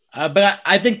 But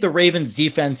I think the Ravens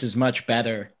defense is much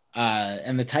better,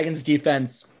 and the Titans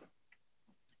defense,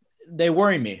 they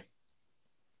worry me.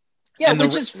 Yeah,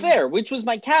 which is fair, which was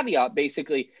my caveat,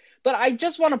 basically. But I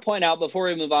just want to point out before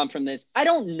we move on from this, I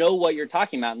don't know what you're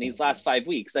talking about in these last 5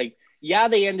 weeks. Like, yeah,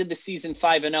 they ended the season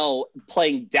 5-0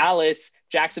 playing Dallas,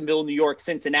 Jacksonville, New York,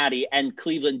 Cincinnati, and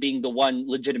Cleveland being the one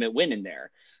legitimate win in there.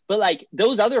 But like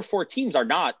those other 4 teams are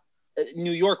not.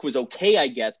 New York was okay, I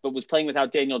guess, but was playing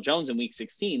without Daniel Jones in week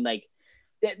 16. Like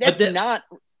that's not.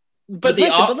 But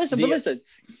listen.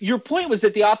 Your point was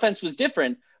that the offense was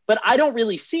different, but I don't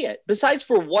really see it. Besides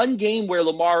for one game where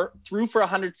Lamar threw for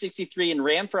 163 and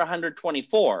ran for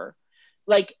 124,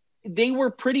 like they were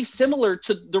pretty similar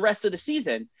to the rest of the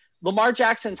season. Lamar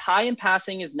Jackson's high in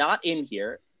passing is not in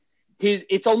here.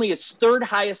 It's only his third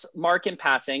highest mark in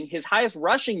passing. His highest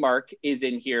rushing mark is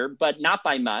in here, but not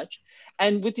by much.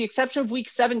 And with the exception of week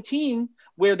 17,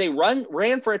 where they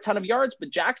ran for a ton of yards,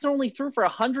 but Jackson only threw for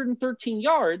 113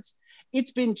 yards, it's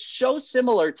been so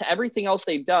similar to everything else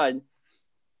they've done.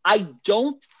 I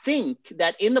don't think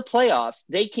that in the playoffs,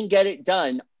 they can get it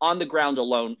done on the ground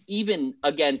alone, even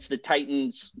against the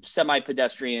Titans'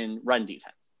 semi-pedestrian run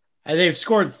defense. And they've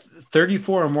scored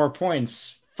 34 or more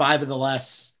points 4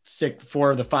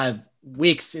 of the 5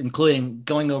 weeks, including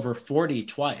going over 40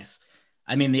 twice.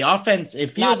 I mean, the offense,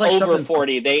 it feels not like over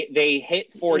 40. They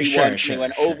hit 40 once. They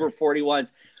went over 40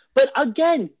 once. But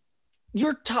again,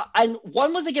 and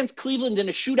one was against Cleveland in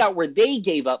a shootout where they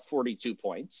gave up 42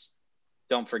 points.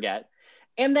 Don't forget.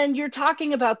 And then you're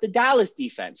talking about the Dallas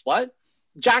defense. What?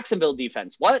 Jacksonville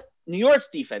defense. What? New York's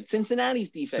defense.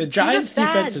 Cincinnati's defense. The These are Giants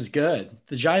defense bad. is good.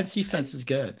 The Giants defense And is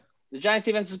good. the Giants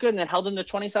defense is good, and it held them to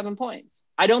 27 points.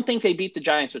 I don't think they beat the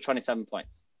Giants with 27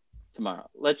 points tomorrow.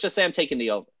 Let's just say I'm taking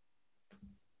the over.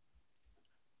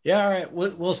 Yeah, all right.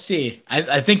 We'll see.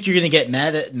 I think you're going to get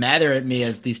madder at me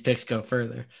as these picks go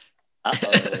further.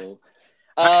 Uh-oh.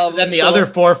 Then the other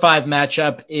 4-5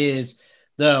 matchup is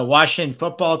the Washington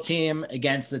football team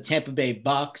against the Tampa Bay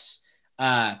Bucks.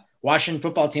 Washington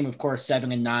football team, of course,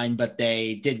 7-9, but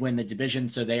they did win the division,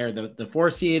 so they are the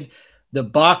 4 seed. The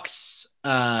Bucks,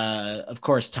 of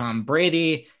course, Tom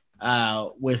Brady,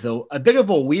 with a bit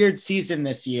of a weird season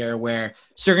this year where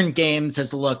certain games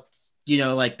has looked,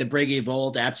 like the Brady of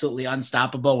old, absolutely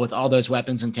unstoppable with all those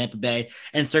weapons in Tampa Bay,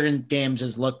 and certain games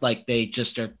has looked like they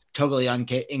just are totally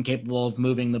incapable of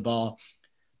moving the ball.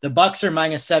 The Bucks are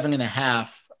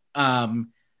 -7.5.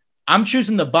 I'm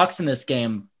choosing the Bucks in this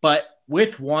game, but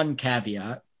with one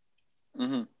caveat.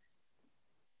 Mm-hmm.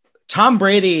 Tom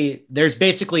Brady, there's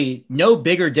basically no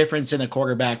bigger difference in a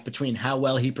quarterback between how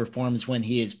well he performs when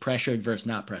he is pressured versus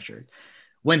not pressured.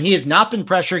 When he has not been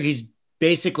pressured, he's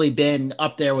basically been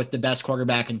up there with the best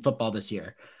quarterback in football this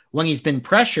year. When he's been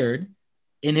pressured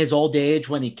in his old age,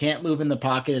 when he can't move in the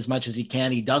pocket as much as he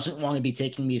can, he doesn't want to be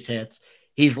taking these hits.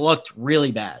 He's looked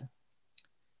really bad.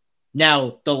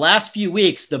 Now, the last few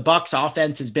weeks, the Bucs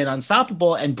offense has been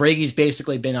unstoppable and Brady's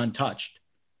basically been untouched.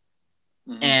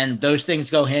 Mm-hmm. And those things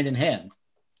go hand in hand.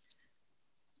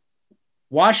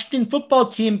 Washington football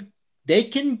team, they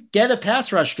can get a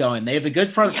pass rush going. They have a good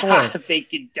front four. They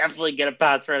can definitely get a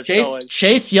pass rush going.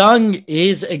 Chase Young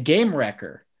is a game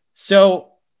wrecker. So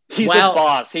he's a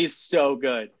boss. He's so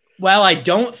good. Well, I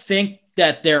don't think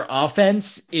that their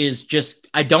offense is just,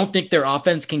 I don't think their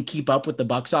offense can keep up with the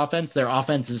Bucs offense. Their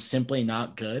offense is simply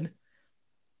not good.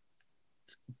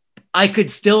 I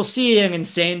could still see an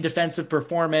insane defensive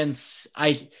performance.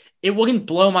 It wouldn't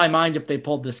blow my mind if they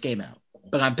pulled this game out,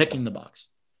 but I'm picking the Bucs.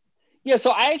 Yeah,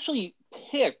 so I actually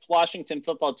picked Washington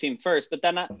football team first, but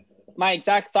then my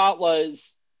exact thought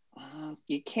was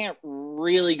you can't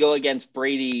really go against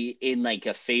Brady in like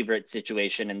a favorite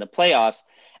situation in the playoffs.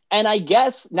 And I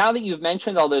guess now that you've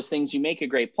mentioned all those things, you make a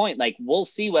great point. Like, we'll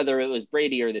see whether it was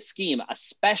Brady or the scheme,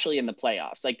 especially in the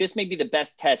playoffs. Like, this may be the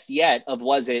best test yet of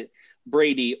was it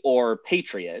Brady or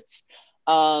Patriots.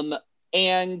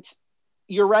 And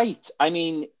you're right. I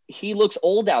mean, he looks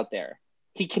old out there.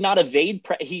 He cannot evade.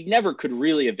 He never could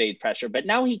really evade pressure, but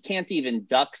now he can't even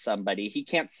duck somebody. He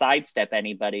can't sidestep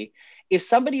anybody. If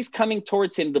somebody's coming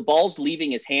towards him, the ball's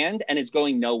leaving his hand and it's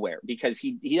going nowhere because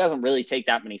he doesn't really take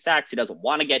that many sacks. He doesn't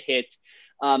want to get hit.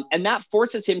 And that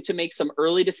forces him to make some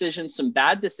early decisions, some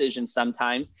bad decisions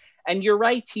sometimes. And you're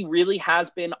right. He really has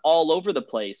been all over the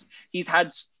place. He's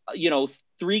had,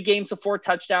 3 games of 4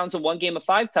 touchdowns and 1 game of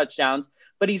 5 touchdowns,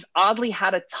 but he's oddly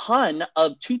had a ton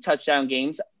of 2 touchdown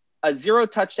games, a 0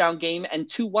 touchdown game, and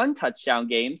 2 1 touchdown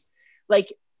games.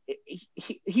 Like,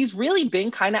 he's really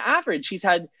been kind of average. He's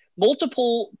had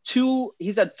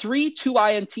he's had 3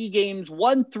 2-INT games,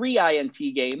 1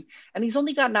 3-INT game, and he's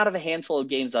only gotten out of a handful of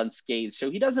games unscathed.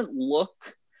 So he doesn't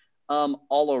look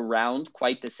all around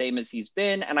quite the same as he's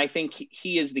been. And I think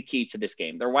he is the key to this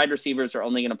game. Their wide receivers are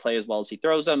only going to play as well as he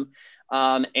throws them.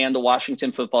 And the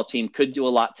Washington football team could do a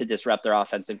lot to disrupt their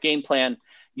offensive game plan.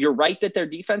 You're right that their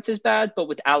defense is bad, but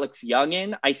with Alex Young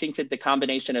in, I think that the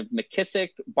combination of McKissick,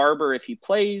 Barber, if he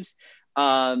plays,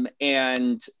 and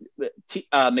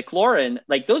McLaurin,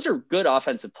 like, those are good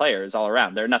offensive players all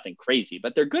around. They're nothing crazy,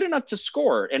 but they're good enough to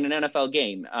score in an NFL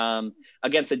game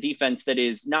against a defense that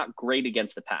is not great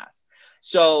against the pass.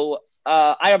 So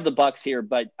I have the Bucs here,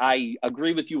 but I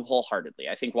agree with you wholeheartedly.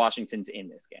 I think Washington's in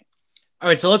this game. All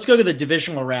right, so let's go to the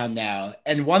divisional round now.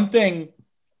 And one thing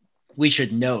we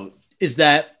should note is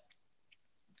that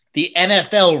the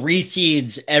NFL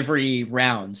reseeds every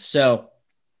round. So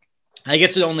I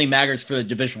guess it only matters for the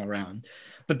divisional round.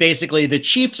 But basically, the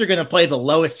Chiefs are going to play the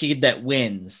lowest seed that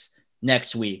wins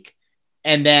next week.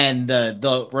 And then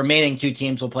the remaining 2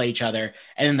 teams will play each other.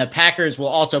 And then the Packers will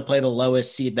also play the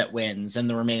lowest seed that wins, and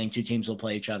the remaining 2 teams will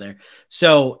play each other.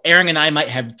 So Aaron and I might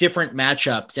have different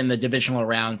matchups in the divisional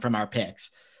round from our picks.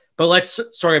 But let's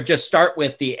sort of just start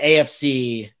with the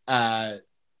AFC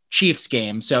Chiefs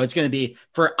game. So it's going to be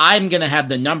I'm going to have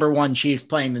the number 1 Chiefs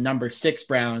playing the number 6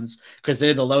 Browns because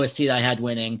they're the lowest seed I had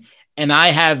winning. And I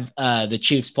have the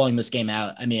Chiefs pulling this game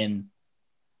out. I mean,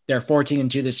 they're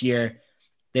 14-2 this year.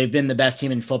 They've been the best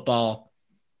team in football.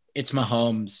 It's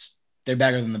Mahomes. They're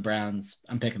better than the Browns.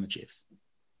 I'm picking the Chiefs.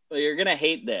 Well, you're going to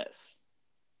hate this,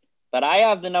 but I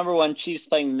have the number 1 Chiefs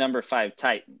playing the number 5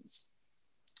 Titans.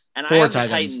 And I have the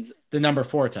Titans. The number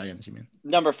 4 Titans, you mean?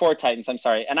 Number 4 Titans, I'm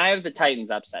sorry. And I have the Titans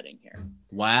upsetting here.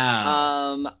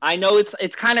 Wow. I know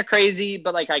it's kind of crazy,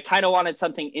 but like I kind of wanted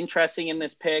something interesting in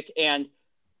this pick. And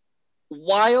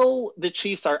while the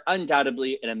Chiefs are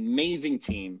undoubtedly an amazing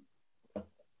team,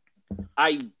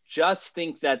 I just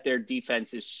think that their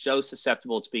defense is so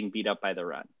susceptible to being beat up by the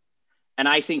run. And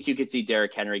I think you could see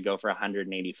Derrick Henry go for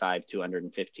 185,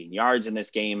 215 yards in this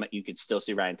game. You could still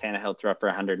see Ryan Tannehill throw up for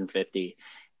 150.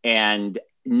 And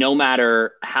no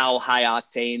matter how high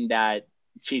octane that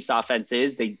Chiefs offense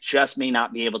is, they just may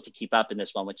not be able to keep up in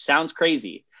this one, which sounds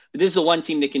crazy. But this is the one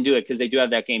team that can do it because they do have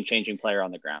that game-changing player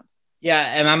on the ground. Yeah,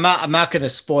 and I'm not going to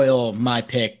spoil my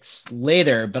picks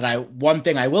later, but one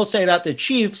thing I will say about the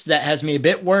Chiefs that has me a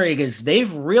bit worried is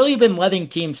they've really been letting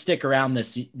teams stick around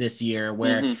this year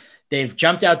where they've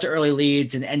jumped out to early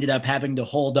leads and ended up having to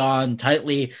hold on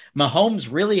tightly.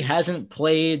 Mahomes really hasn't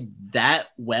played that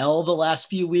well the last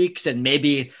few weeks, and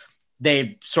maybe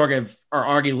they sort of are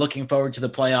already looking forward to the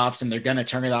playoffs and they're going to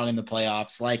turn it on in the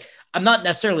playoffs. Like, I'm not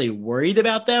necessarily worried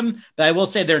about them, but I will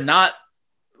say they're not,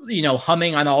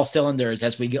 humming on all cylinders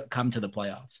as we come to the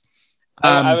playoffs.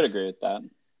 I would agree with that.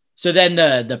 So then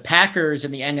the Packers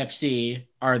and the NFC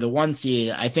are the 1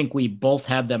 seed. I think we both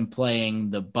have them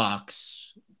playing the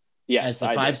Bucks as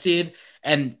the 5 seed.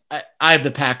 And I have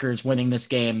the Packers winning this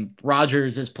game.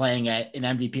 Rodgers is playing at an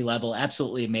MVP level.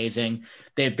 Absolutely amazing.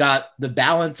 They've got the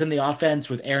balance in the offense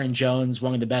with Aaron Jones,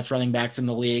 one of the best running backs in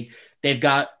the league. They've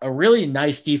got a really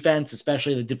nice defense,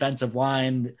 especially the defensive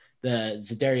line. The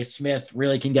Zadarius Smith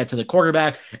really can get to the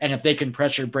quarterback. And if they can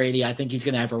pressure Brady, I think he's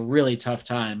going to have a really tough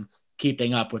time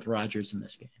keeping up with Rodgers in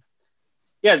this game.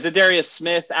 Yeah, Zadarius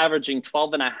Smith averaging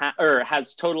 12.5 or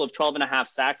has total of 12.5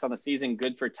 sacks on the season.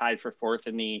 Good for tied for 4th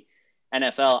in the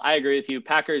NFL. I agree with you.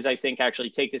 Packers, I think,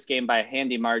 actually take this game by a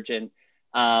handy margin.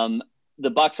 The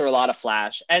Bucks are a lot of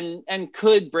flash. And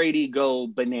could Brady go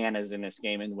bananas in this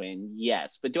game and win?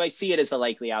 Yes. But do I see it as a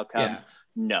likely outcome? Yeah.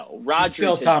 No. Rodgers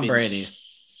still Tom Brady.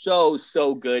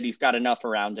 So good. He's got enough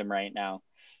around him right now.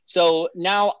 So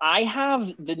now I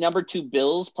have the number 2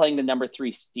 Bills playing the number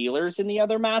 3 Steelers in the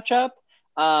other matchup.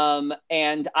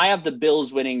 And I have the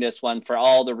Bills winning this one for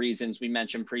all the reasons we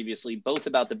mentioned previously, both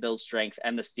about the Bills' strength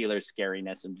and the Steelers'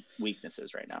 scariness and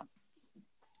weaknesses right now.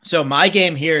 So my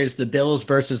game here is the Bills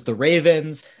versus the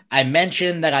Ravens. I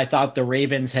mentioned that I thought the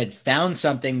Ravens had found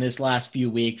something this last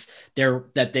few weeks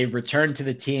that they've returned to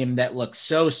the team that looked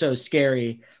so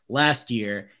scary last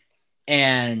year.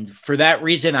 And for that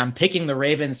reason, I'm picking the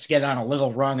Ravens to get on a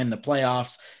little run in the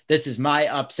playoffs. This is my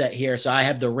upset here. So I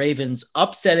have the Ravens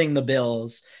upsetting the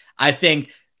Bills. I think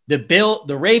the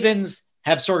Ravens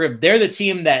have they're the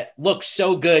team that looked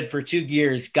so good for 2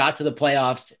 years, got to the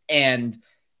playoffs and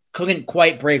couldn't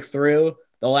quite break through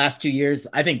the last 2 years.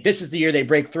 I think this is the year they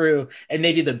break through, and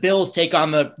maybe the Bills take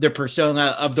on the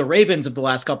persona of the Ravens of the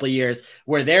last couple of years,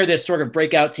 where they're this sort of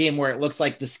breakout team where it looks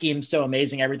like the scheme's so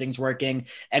amazing, everything's working,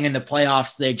 and in the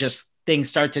playoffs, things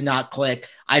start to not click.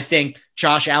 I think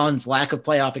Josh Allen's lack of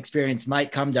playoff experience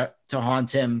might come to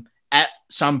haunt him at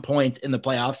some point in the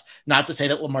playoffs. Not to say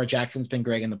that Lamar Jackson's been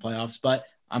great in the playoffs, but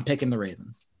I'm picking the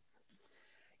Ravens.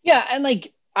 Yeah, and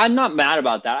I'm not mad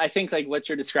about that. I think what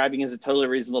you're describing is a totally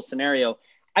reasonable scenario.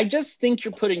 I just think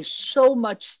you're putting so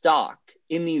much stock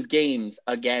in these games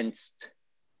against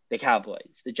the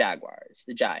Cowboys, the Jaguars,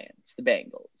 the Giants, the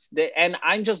Bengals. And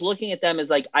I'm just looking at them as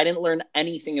I didn't learn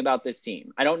anything about this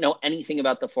team. I don't know anything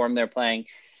about the form they're playing,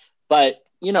 but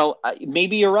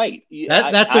maybe you're right.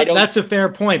 That's a fair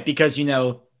point because,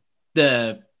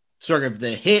 the sort of the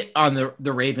hit on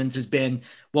the Ravens has been,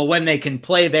 well, when they can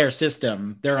play their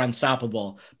system, they're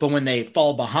unstoppable. But when they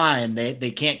fall behind,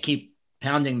 they can't keep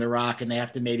pounding the rock and they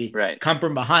have to maybe come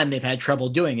from behind. They've had trouble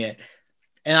doing it.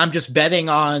 And I'm just betting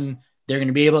on they're going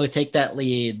to be able to take that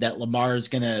lead, that Lamar is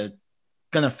going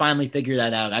to finally figure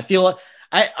that out. I feel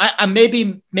I'm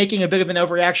maybe making a bit of an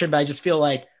overreaction, but I just feel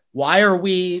like, why are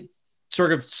we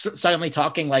sort of suddenly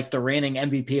talking like the reigning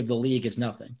MVP of the league is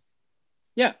nothing?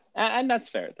 Yeah, and that's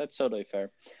fair. That's totally fair.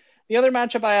 The other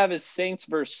matchup I have is Saints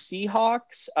versus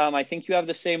Seahawks. I think you have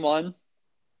the same one.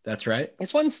 That's right.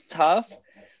 This one's tough,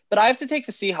 but I have to take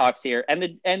the Seahawks here.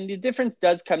 And the difference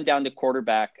does come down to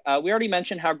quarterback. We already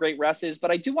mentioned how great Russ is,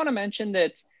 but I do want to mention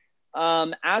that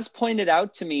as pointed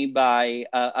out to me by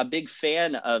a big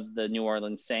fan of the New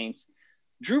Orleans Saints,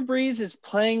 Drew Brees is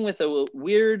playing with a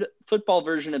weird football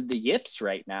version of the yips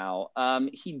right now.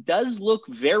 He does look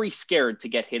very scared to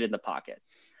get hit in the pocket.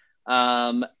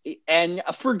 And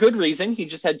for good reason. He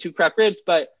just had 2 cracked ribs,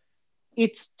 but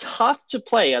it's tough to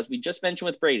play, as we just mentioned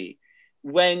with Brady.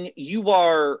 when you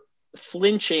are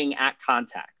flinching at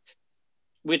contact,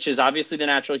 which is obviously the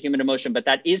natural human emotion, but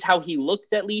that is how he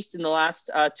looked, at least in the last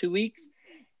 2 weeks.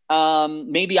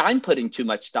 Maybe I'm putting too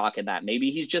much stock in that.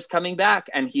 Maybe he's just coming back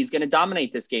and he's going to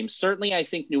dominate this game. Certainly, I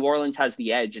think New Orleans has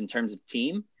the edge in terms of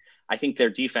team. I think their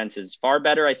defense is far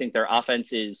better. I think their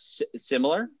offense is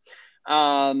similar.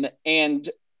 But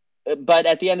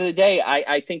at the end of the day,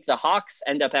 I think the Hawks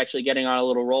end up actually getting on a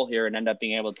little roll here and end up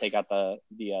being able to take out the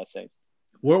Saints.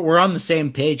 We're on the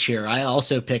same page here. I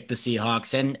also picked the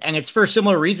Seahawks, and it's for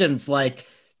similar reasons. Like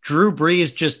Drew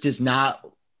Brees just does not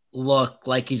look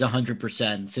like he's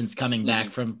 100% since coming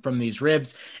back from these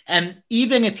ribs. And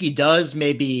even if he does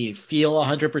maybe feel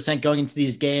 100% going into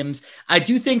these games, I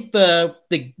do think the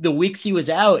weeks he was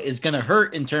out is going to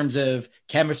hurt in terms of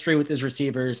chemistry with his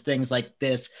receivers, things like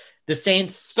this. The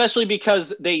Saints, especially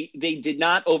because they did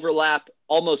not overlap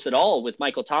almost at all with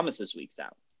Michael Thomas's weeks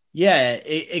out. Yeah,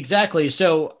 exactly.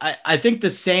 So I think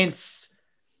the Saints,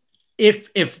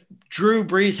 if Drew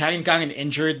Brees hadn't gotten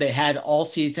injured, they had all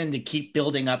season to keep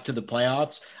building up to the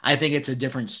playoffs. I think it's a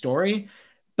different story.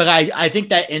 But I think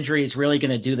that injury is really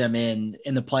going to do them in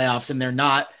the playoffs, and they're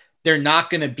not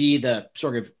going to be the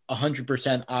sort of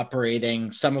 100%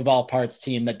 operating sum of all parts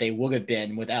team that they would have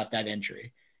been without that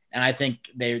injury. And I think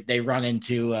they run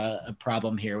into a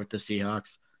problem here with the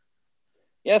Seahawks.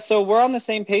 Yeah, so we're on the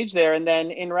same page there. And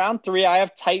then in round 3, I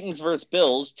have Titans versus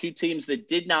Bills, two teams that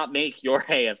did not make your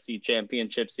AFC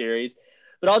Championship series.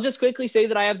 But I'll just quickly say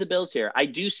that I have the Bills here. I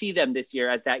do see them this year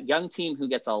as that young team who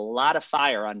gets a lot of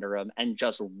fire under them and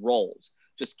just rolls,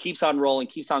 just keeps on rolling,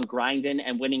 keeps on grinding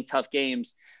and winning tough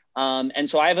games. And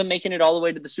so I have them making it all the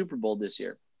way to the Super Bowl this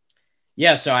year.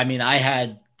 Yeah, so I mean, I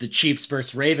had the Chiefs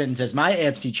versus Ravens as my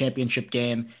AFC Championship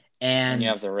game. And you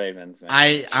have the Ravens,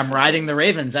 man. I'm riding the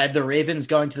Ravens. I have the Ravens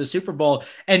going to the Super Bowl.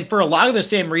 And for a lot of the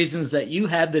same reasons that you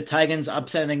had the Titans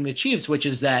upsetting the Chiefs, which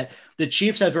is that the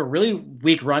Chiefs have a really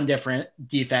weak run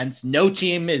defense. No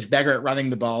team is better at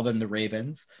running the ball than the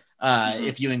Ravens,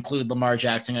 if you include Lamar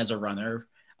Jackson as a runner.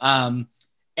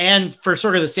 And for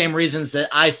sort of the same reasons that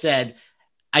I said,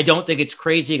 I don't think it's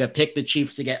crazy to pick the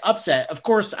Chiefs to get upset. Of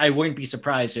course, I wouldn't be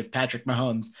surprised if Patrick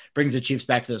Mahomes brings the Chiefs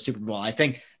back to the Super Bowl. I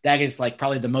think that is like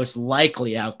probably the most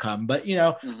likely outcome. But,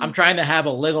 I'm trying to have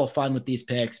a little fun with these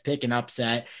picks, pick an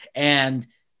upset. And,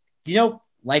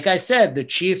 like I said, the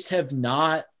Chiefs have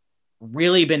not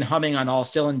really been humming on all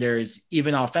cylinders,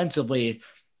 even offensively,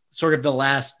 sort of the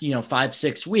last,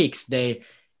 5-6 weeks. They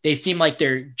seem like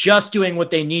they're just doing what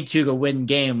they need to win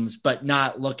games, but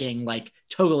not looking like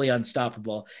totally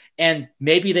unstoppable. And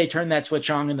maybe they turn that switch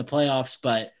on in the playoffs,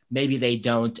 but maybe they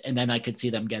don't. And then I could see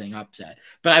them getting upset.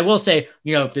 But I will say,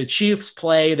 if the Chiefs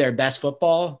play their best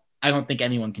football, I don't think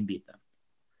anyone can beat them.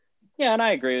 Yeah, and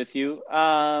I agree with you.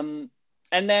 And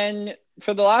then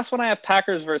for the last one, I have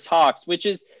Packers versus Hawks, which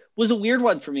was a weird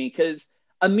one for me because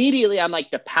immediately I'm like,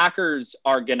 the Packers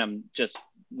are going to just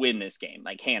win this game,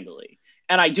 like handily.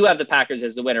 And I do have the Packers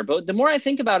as the winner. But the more I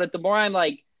think about it, the more I'm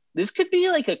like, this could be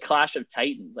like a clash of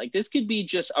titans. Like this could be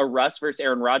just a Russ versus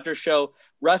Aaron Rodgers show.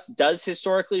 Russ does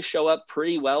historically show up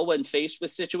pretty well when faced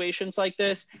with situations like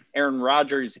this. Aaron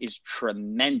Rodgers is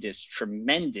tremendous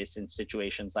in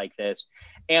situations like this.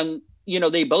 And,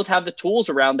 they both have the tools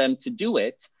around them to do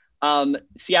it.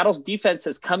 Seattle's defense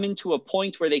has come into a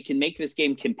point where they can make this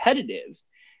game competitive.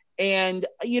 And,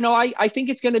 I think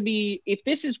it's going to be, if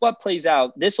this is what plays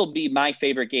out, this will be my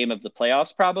favorite game of the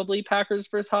playoffs, probably Packers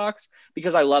versus Hawks,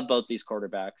 because I love both these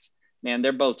quarterbacks. Man,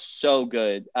 they're both so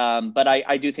good. But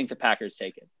I do think the Packers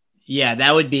take it. Yeah,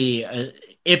 that would be,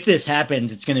 if this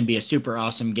happens, it's going to be a super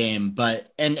awesome game.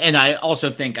 But, and I also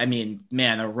think,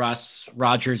 a Russ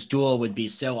Rodgers duel would be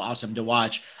so awesome to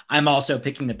watch. I'm also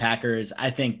picking the Packers. I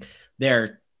think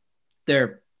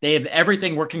they have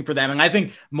everything working for them. And I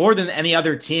think more than any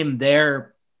other team,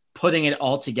 they're putting it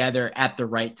all together at the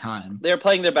right time. They're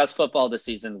playing their best football this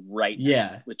season right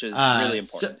now, which is really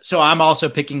important. So I'm also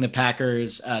picking the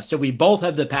Packers. So we both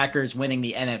have the Packers winning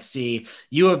the NFC.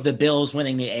 You have the Bills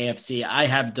winning the AFC. I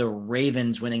have the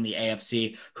Ravens winning the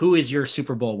AFC. Who is your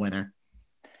Super Bowl winner?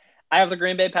 I have the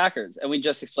Green Bay Packers, and we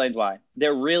just explained why.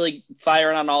 They're really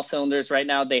firing on all cylinders right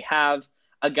now. They have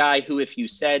a guy who, if you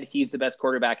said he's the best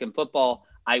quarterback in football,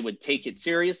 I would take it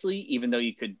seriously, even though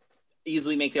you could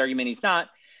easily make the argument he's not.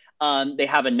 They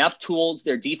have enough tools.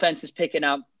 Their defense is picking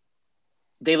up.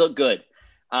 They look good.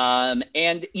 And,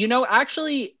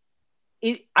 actually,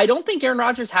 I don't think Aaron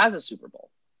Rodgers has a Super Bowl.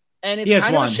 And it's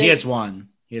He has one.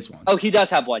 Oh, he does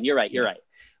have one. You're right.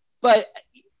 But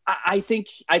I think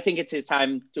it's his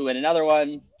time to win another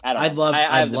one. I'd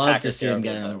love to see him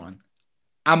get another one.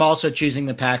 I'm also choosing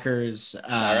the Packers.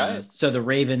 All right. So the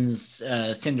Ravens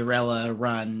Cinderella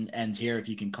run ends here, if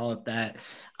you can call it that.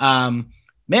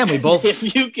 Man, we both.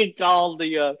 If you could call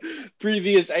the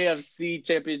previous AFC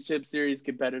Championship Series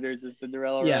competitors a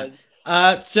Cinderella Yeah.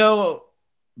 run. So,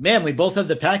 man, we both have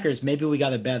the Packers. Maybe we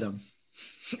got to bet them.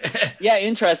 Yeah,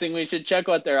 interesting. We should check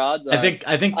what their odds are. I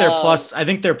think they're plus. I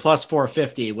think they're plus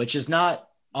 450, which is not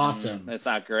awesome. That's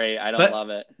not great. I don't love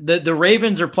it. The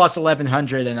Ravens are plus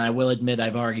 1100, and I will admit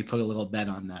I've already put a little bet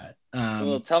on that.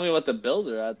 Well, tell me what the Bills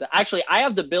are at. Actually, I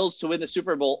have the Bills to win the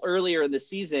Super Bowl earlier in the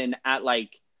season at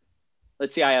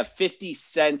let's see, I have 50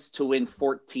 cents to win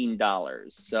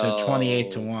 $14. So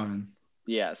 28 to 1.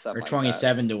 Yeah, or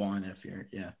 27 to 1 if you're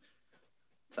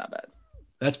It's not bad.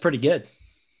 That's pretty good.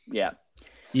 Yeah.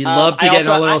 You'd love to get in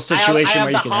a little situation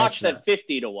where you can Hawks at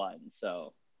 50 to 1.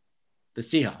 So the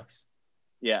Seahawks.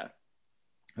 Yeah.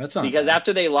 That's not because bad.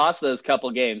 after they lost those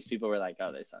couple games, people were like,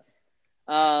 oh, they suck.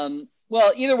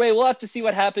 Well, either way, we'll have to see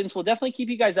what happens. We'll definitely keep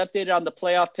you guys updated on the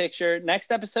playoff picture.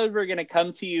 Next episode, we're going to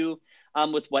come to you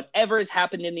with whatever has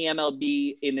happened in the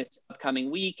MLB in this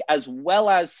upcoming week, as well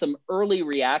as some early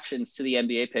reactions to the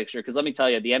NBA picture. Because let me tell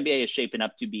you, the NBA is shaping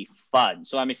up to be fun.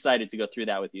 So I'm excited to go through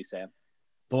that with you, Sam.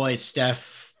 Boy,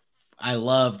 Steph, I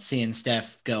loved seeing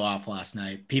Steph go off last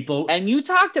night. And you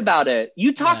talked about it.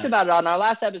 You talked about it on our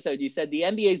last episode. You said the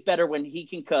NBA is better when he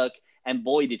can cook. And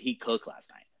boy, did he cook last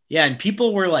night. Yeah, and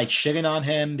people were like shitting on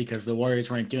him because the Warriors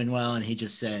weren't doing well, and he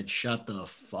just said, "Shut the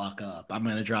fuck up! I'm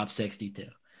gonna drop 62."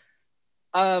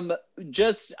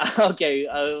 Just okay.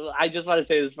 I just want to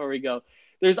say this before we go.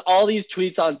 There's all these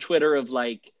tweets on Twitter of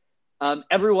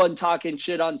everyone talking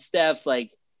shit on Steph.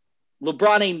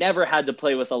 LeBron ain't never had to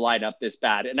play with a lineup this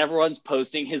bad, and everyone's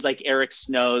posting his Eric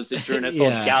Snows, Adrunas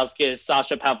Ilgauskas,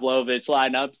 Sasha Pavlovich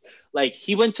lineups.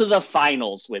 He went to the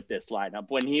finals with this lineup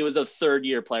when he was a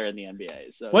third-year player in the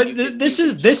NBA. So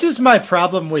this is my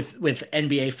problem with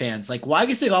NBA fans. Why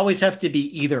does it always have to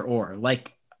be either or?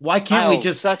 Why can't we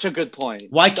just? Such a good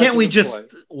point. Why can't we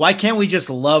just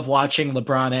love watching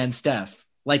LeBron and Steph?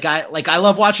 I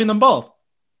love watching them both.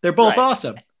 They're both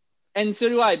awesome. And so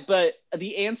do I. But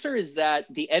the answer is that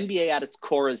the NBA at its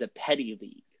core is a petty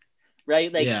league,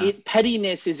 right?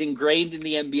 Pettiness is ingrained in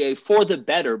the NBA for the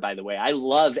better, by the way. I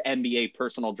love NBA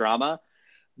personal drama,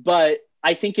 but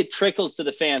I think it trickles to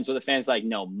the fans where the fans are like,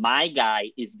 no, my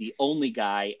guy is the only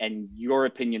guy, and your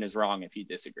opinion is wrong if you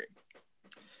disagree.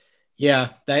 Yeah,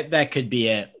 that could be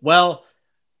it. Well,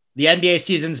 the NBA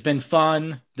season's been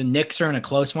fun. The Knicks are in a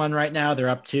close one right now. They're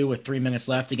up 2 with 3 minutes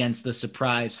left against the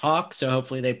surprise Hawks. So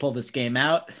hopefully they pull this game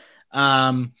out.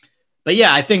 But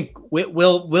yeah, I think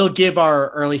we'll give our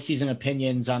early season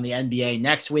opinions on the NBA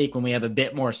next week when we have a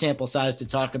bit more sample size to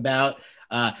talk about.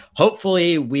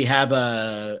 Hopefully we have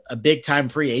a big time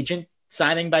free agent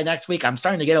signing by next week. I'm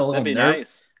starting to get a little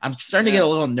nervous. I'm starting to get a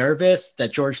little nervous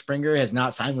that George Springer has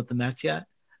not signed with the Mets yet.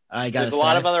 There's a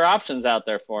lot of other options out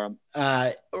there for him.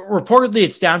 Reportedly,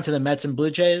 it's down to the Mets and Blue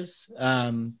Jays.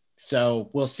 So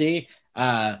we'll see.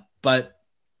 But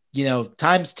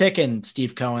time's ticking,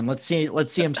 Steve Cohen. Let's see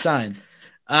him sign.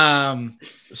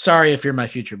 Sorry if you're my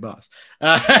future boss.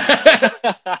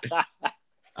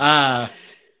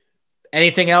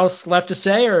 Anything else left to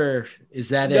say, or is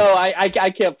that it? No, I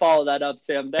can't follow that up,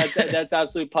 Sam. That's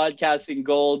absolute podcasting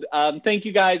gold. Thank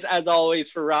you guys, as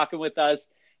always, for rocking with us.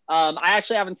 I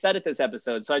actually haven't said it this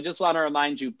episode, so I just want to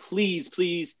remind you, please,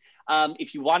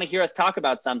 if you want to hear us talk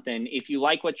about something, if you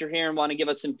like what you're hearing, want to give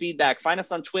us some feedback, find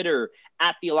us on Twitter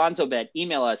at The Alonzo Bet,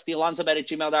 email us,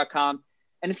 thealonzobet@gmail.com.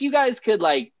 And if you guys could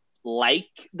like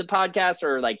the podcast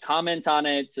or comment on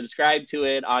it, subscribe to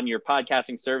it on your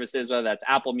podcasting services, whether that's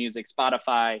Apple Music,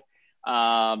 Spotify,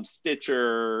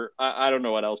 Stitcher. I don't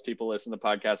know what else people listen to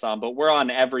podcasts on, but we're on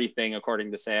everything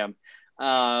according to Sam.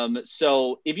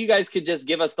 So if you guys could just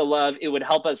give us the love, it would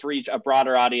help us reach a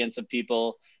broader audience of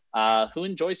people who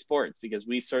enjoy sports, because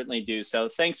we certainly do. So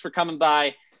thanks for coming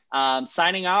by.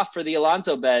 Signing off for the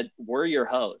Alonzo Bet, we're your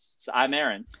hosts. I'm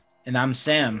Aaron. And I'm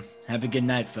Sam. Have a good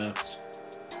night, folks.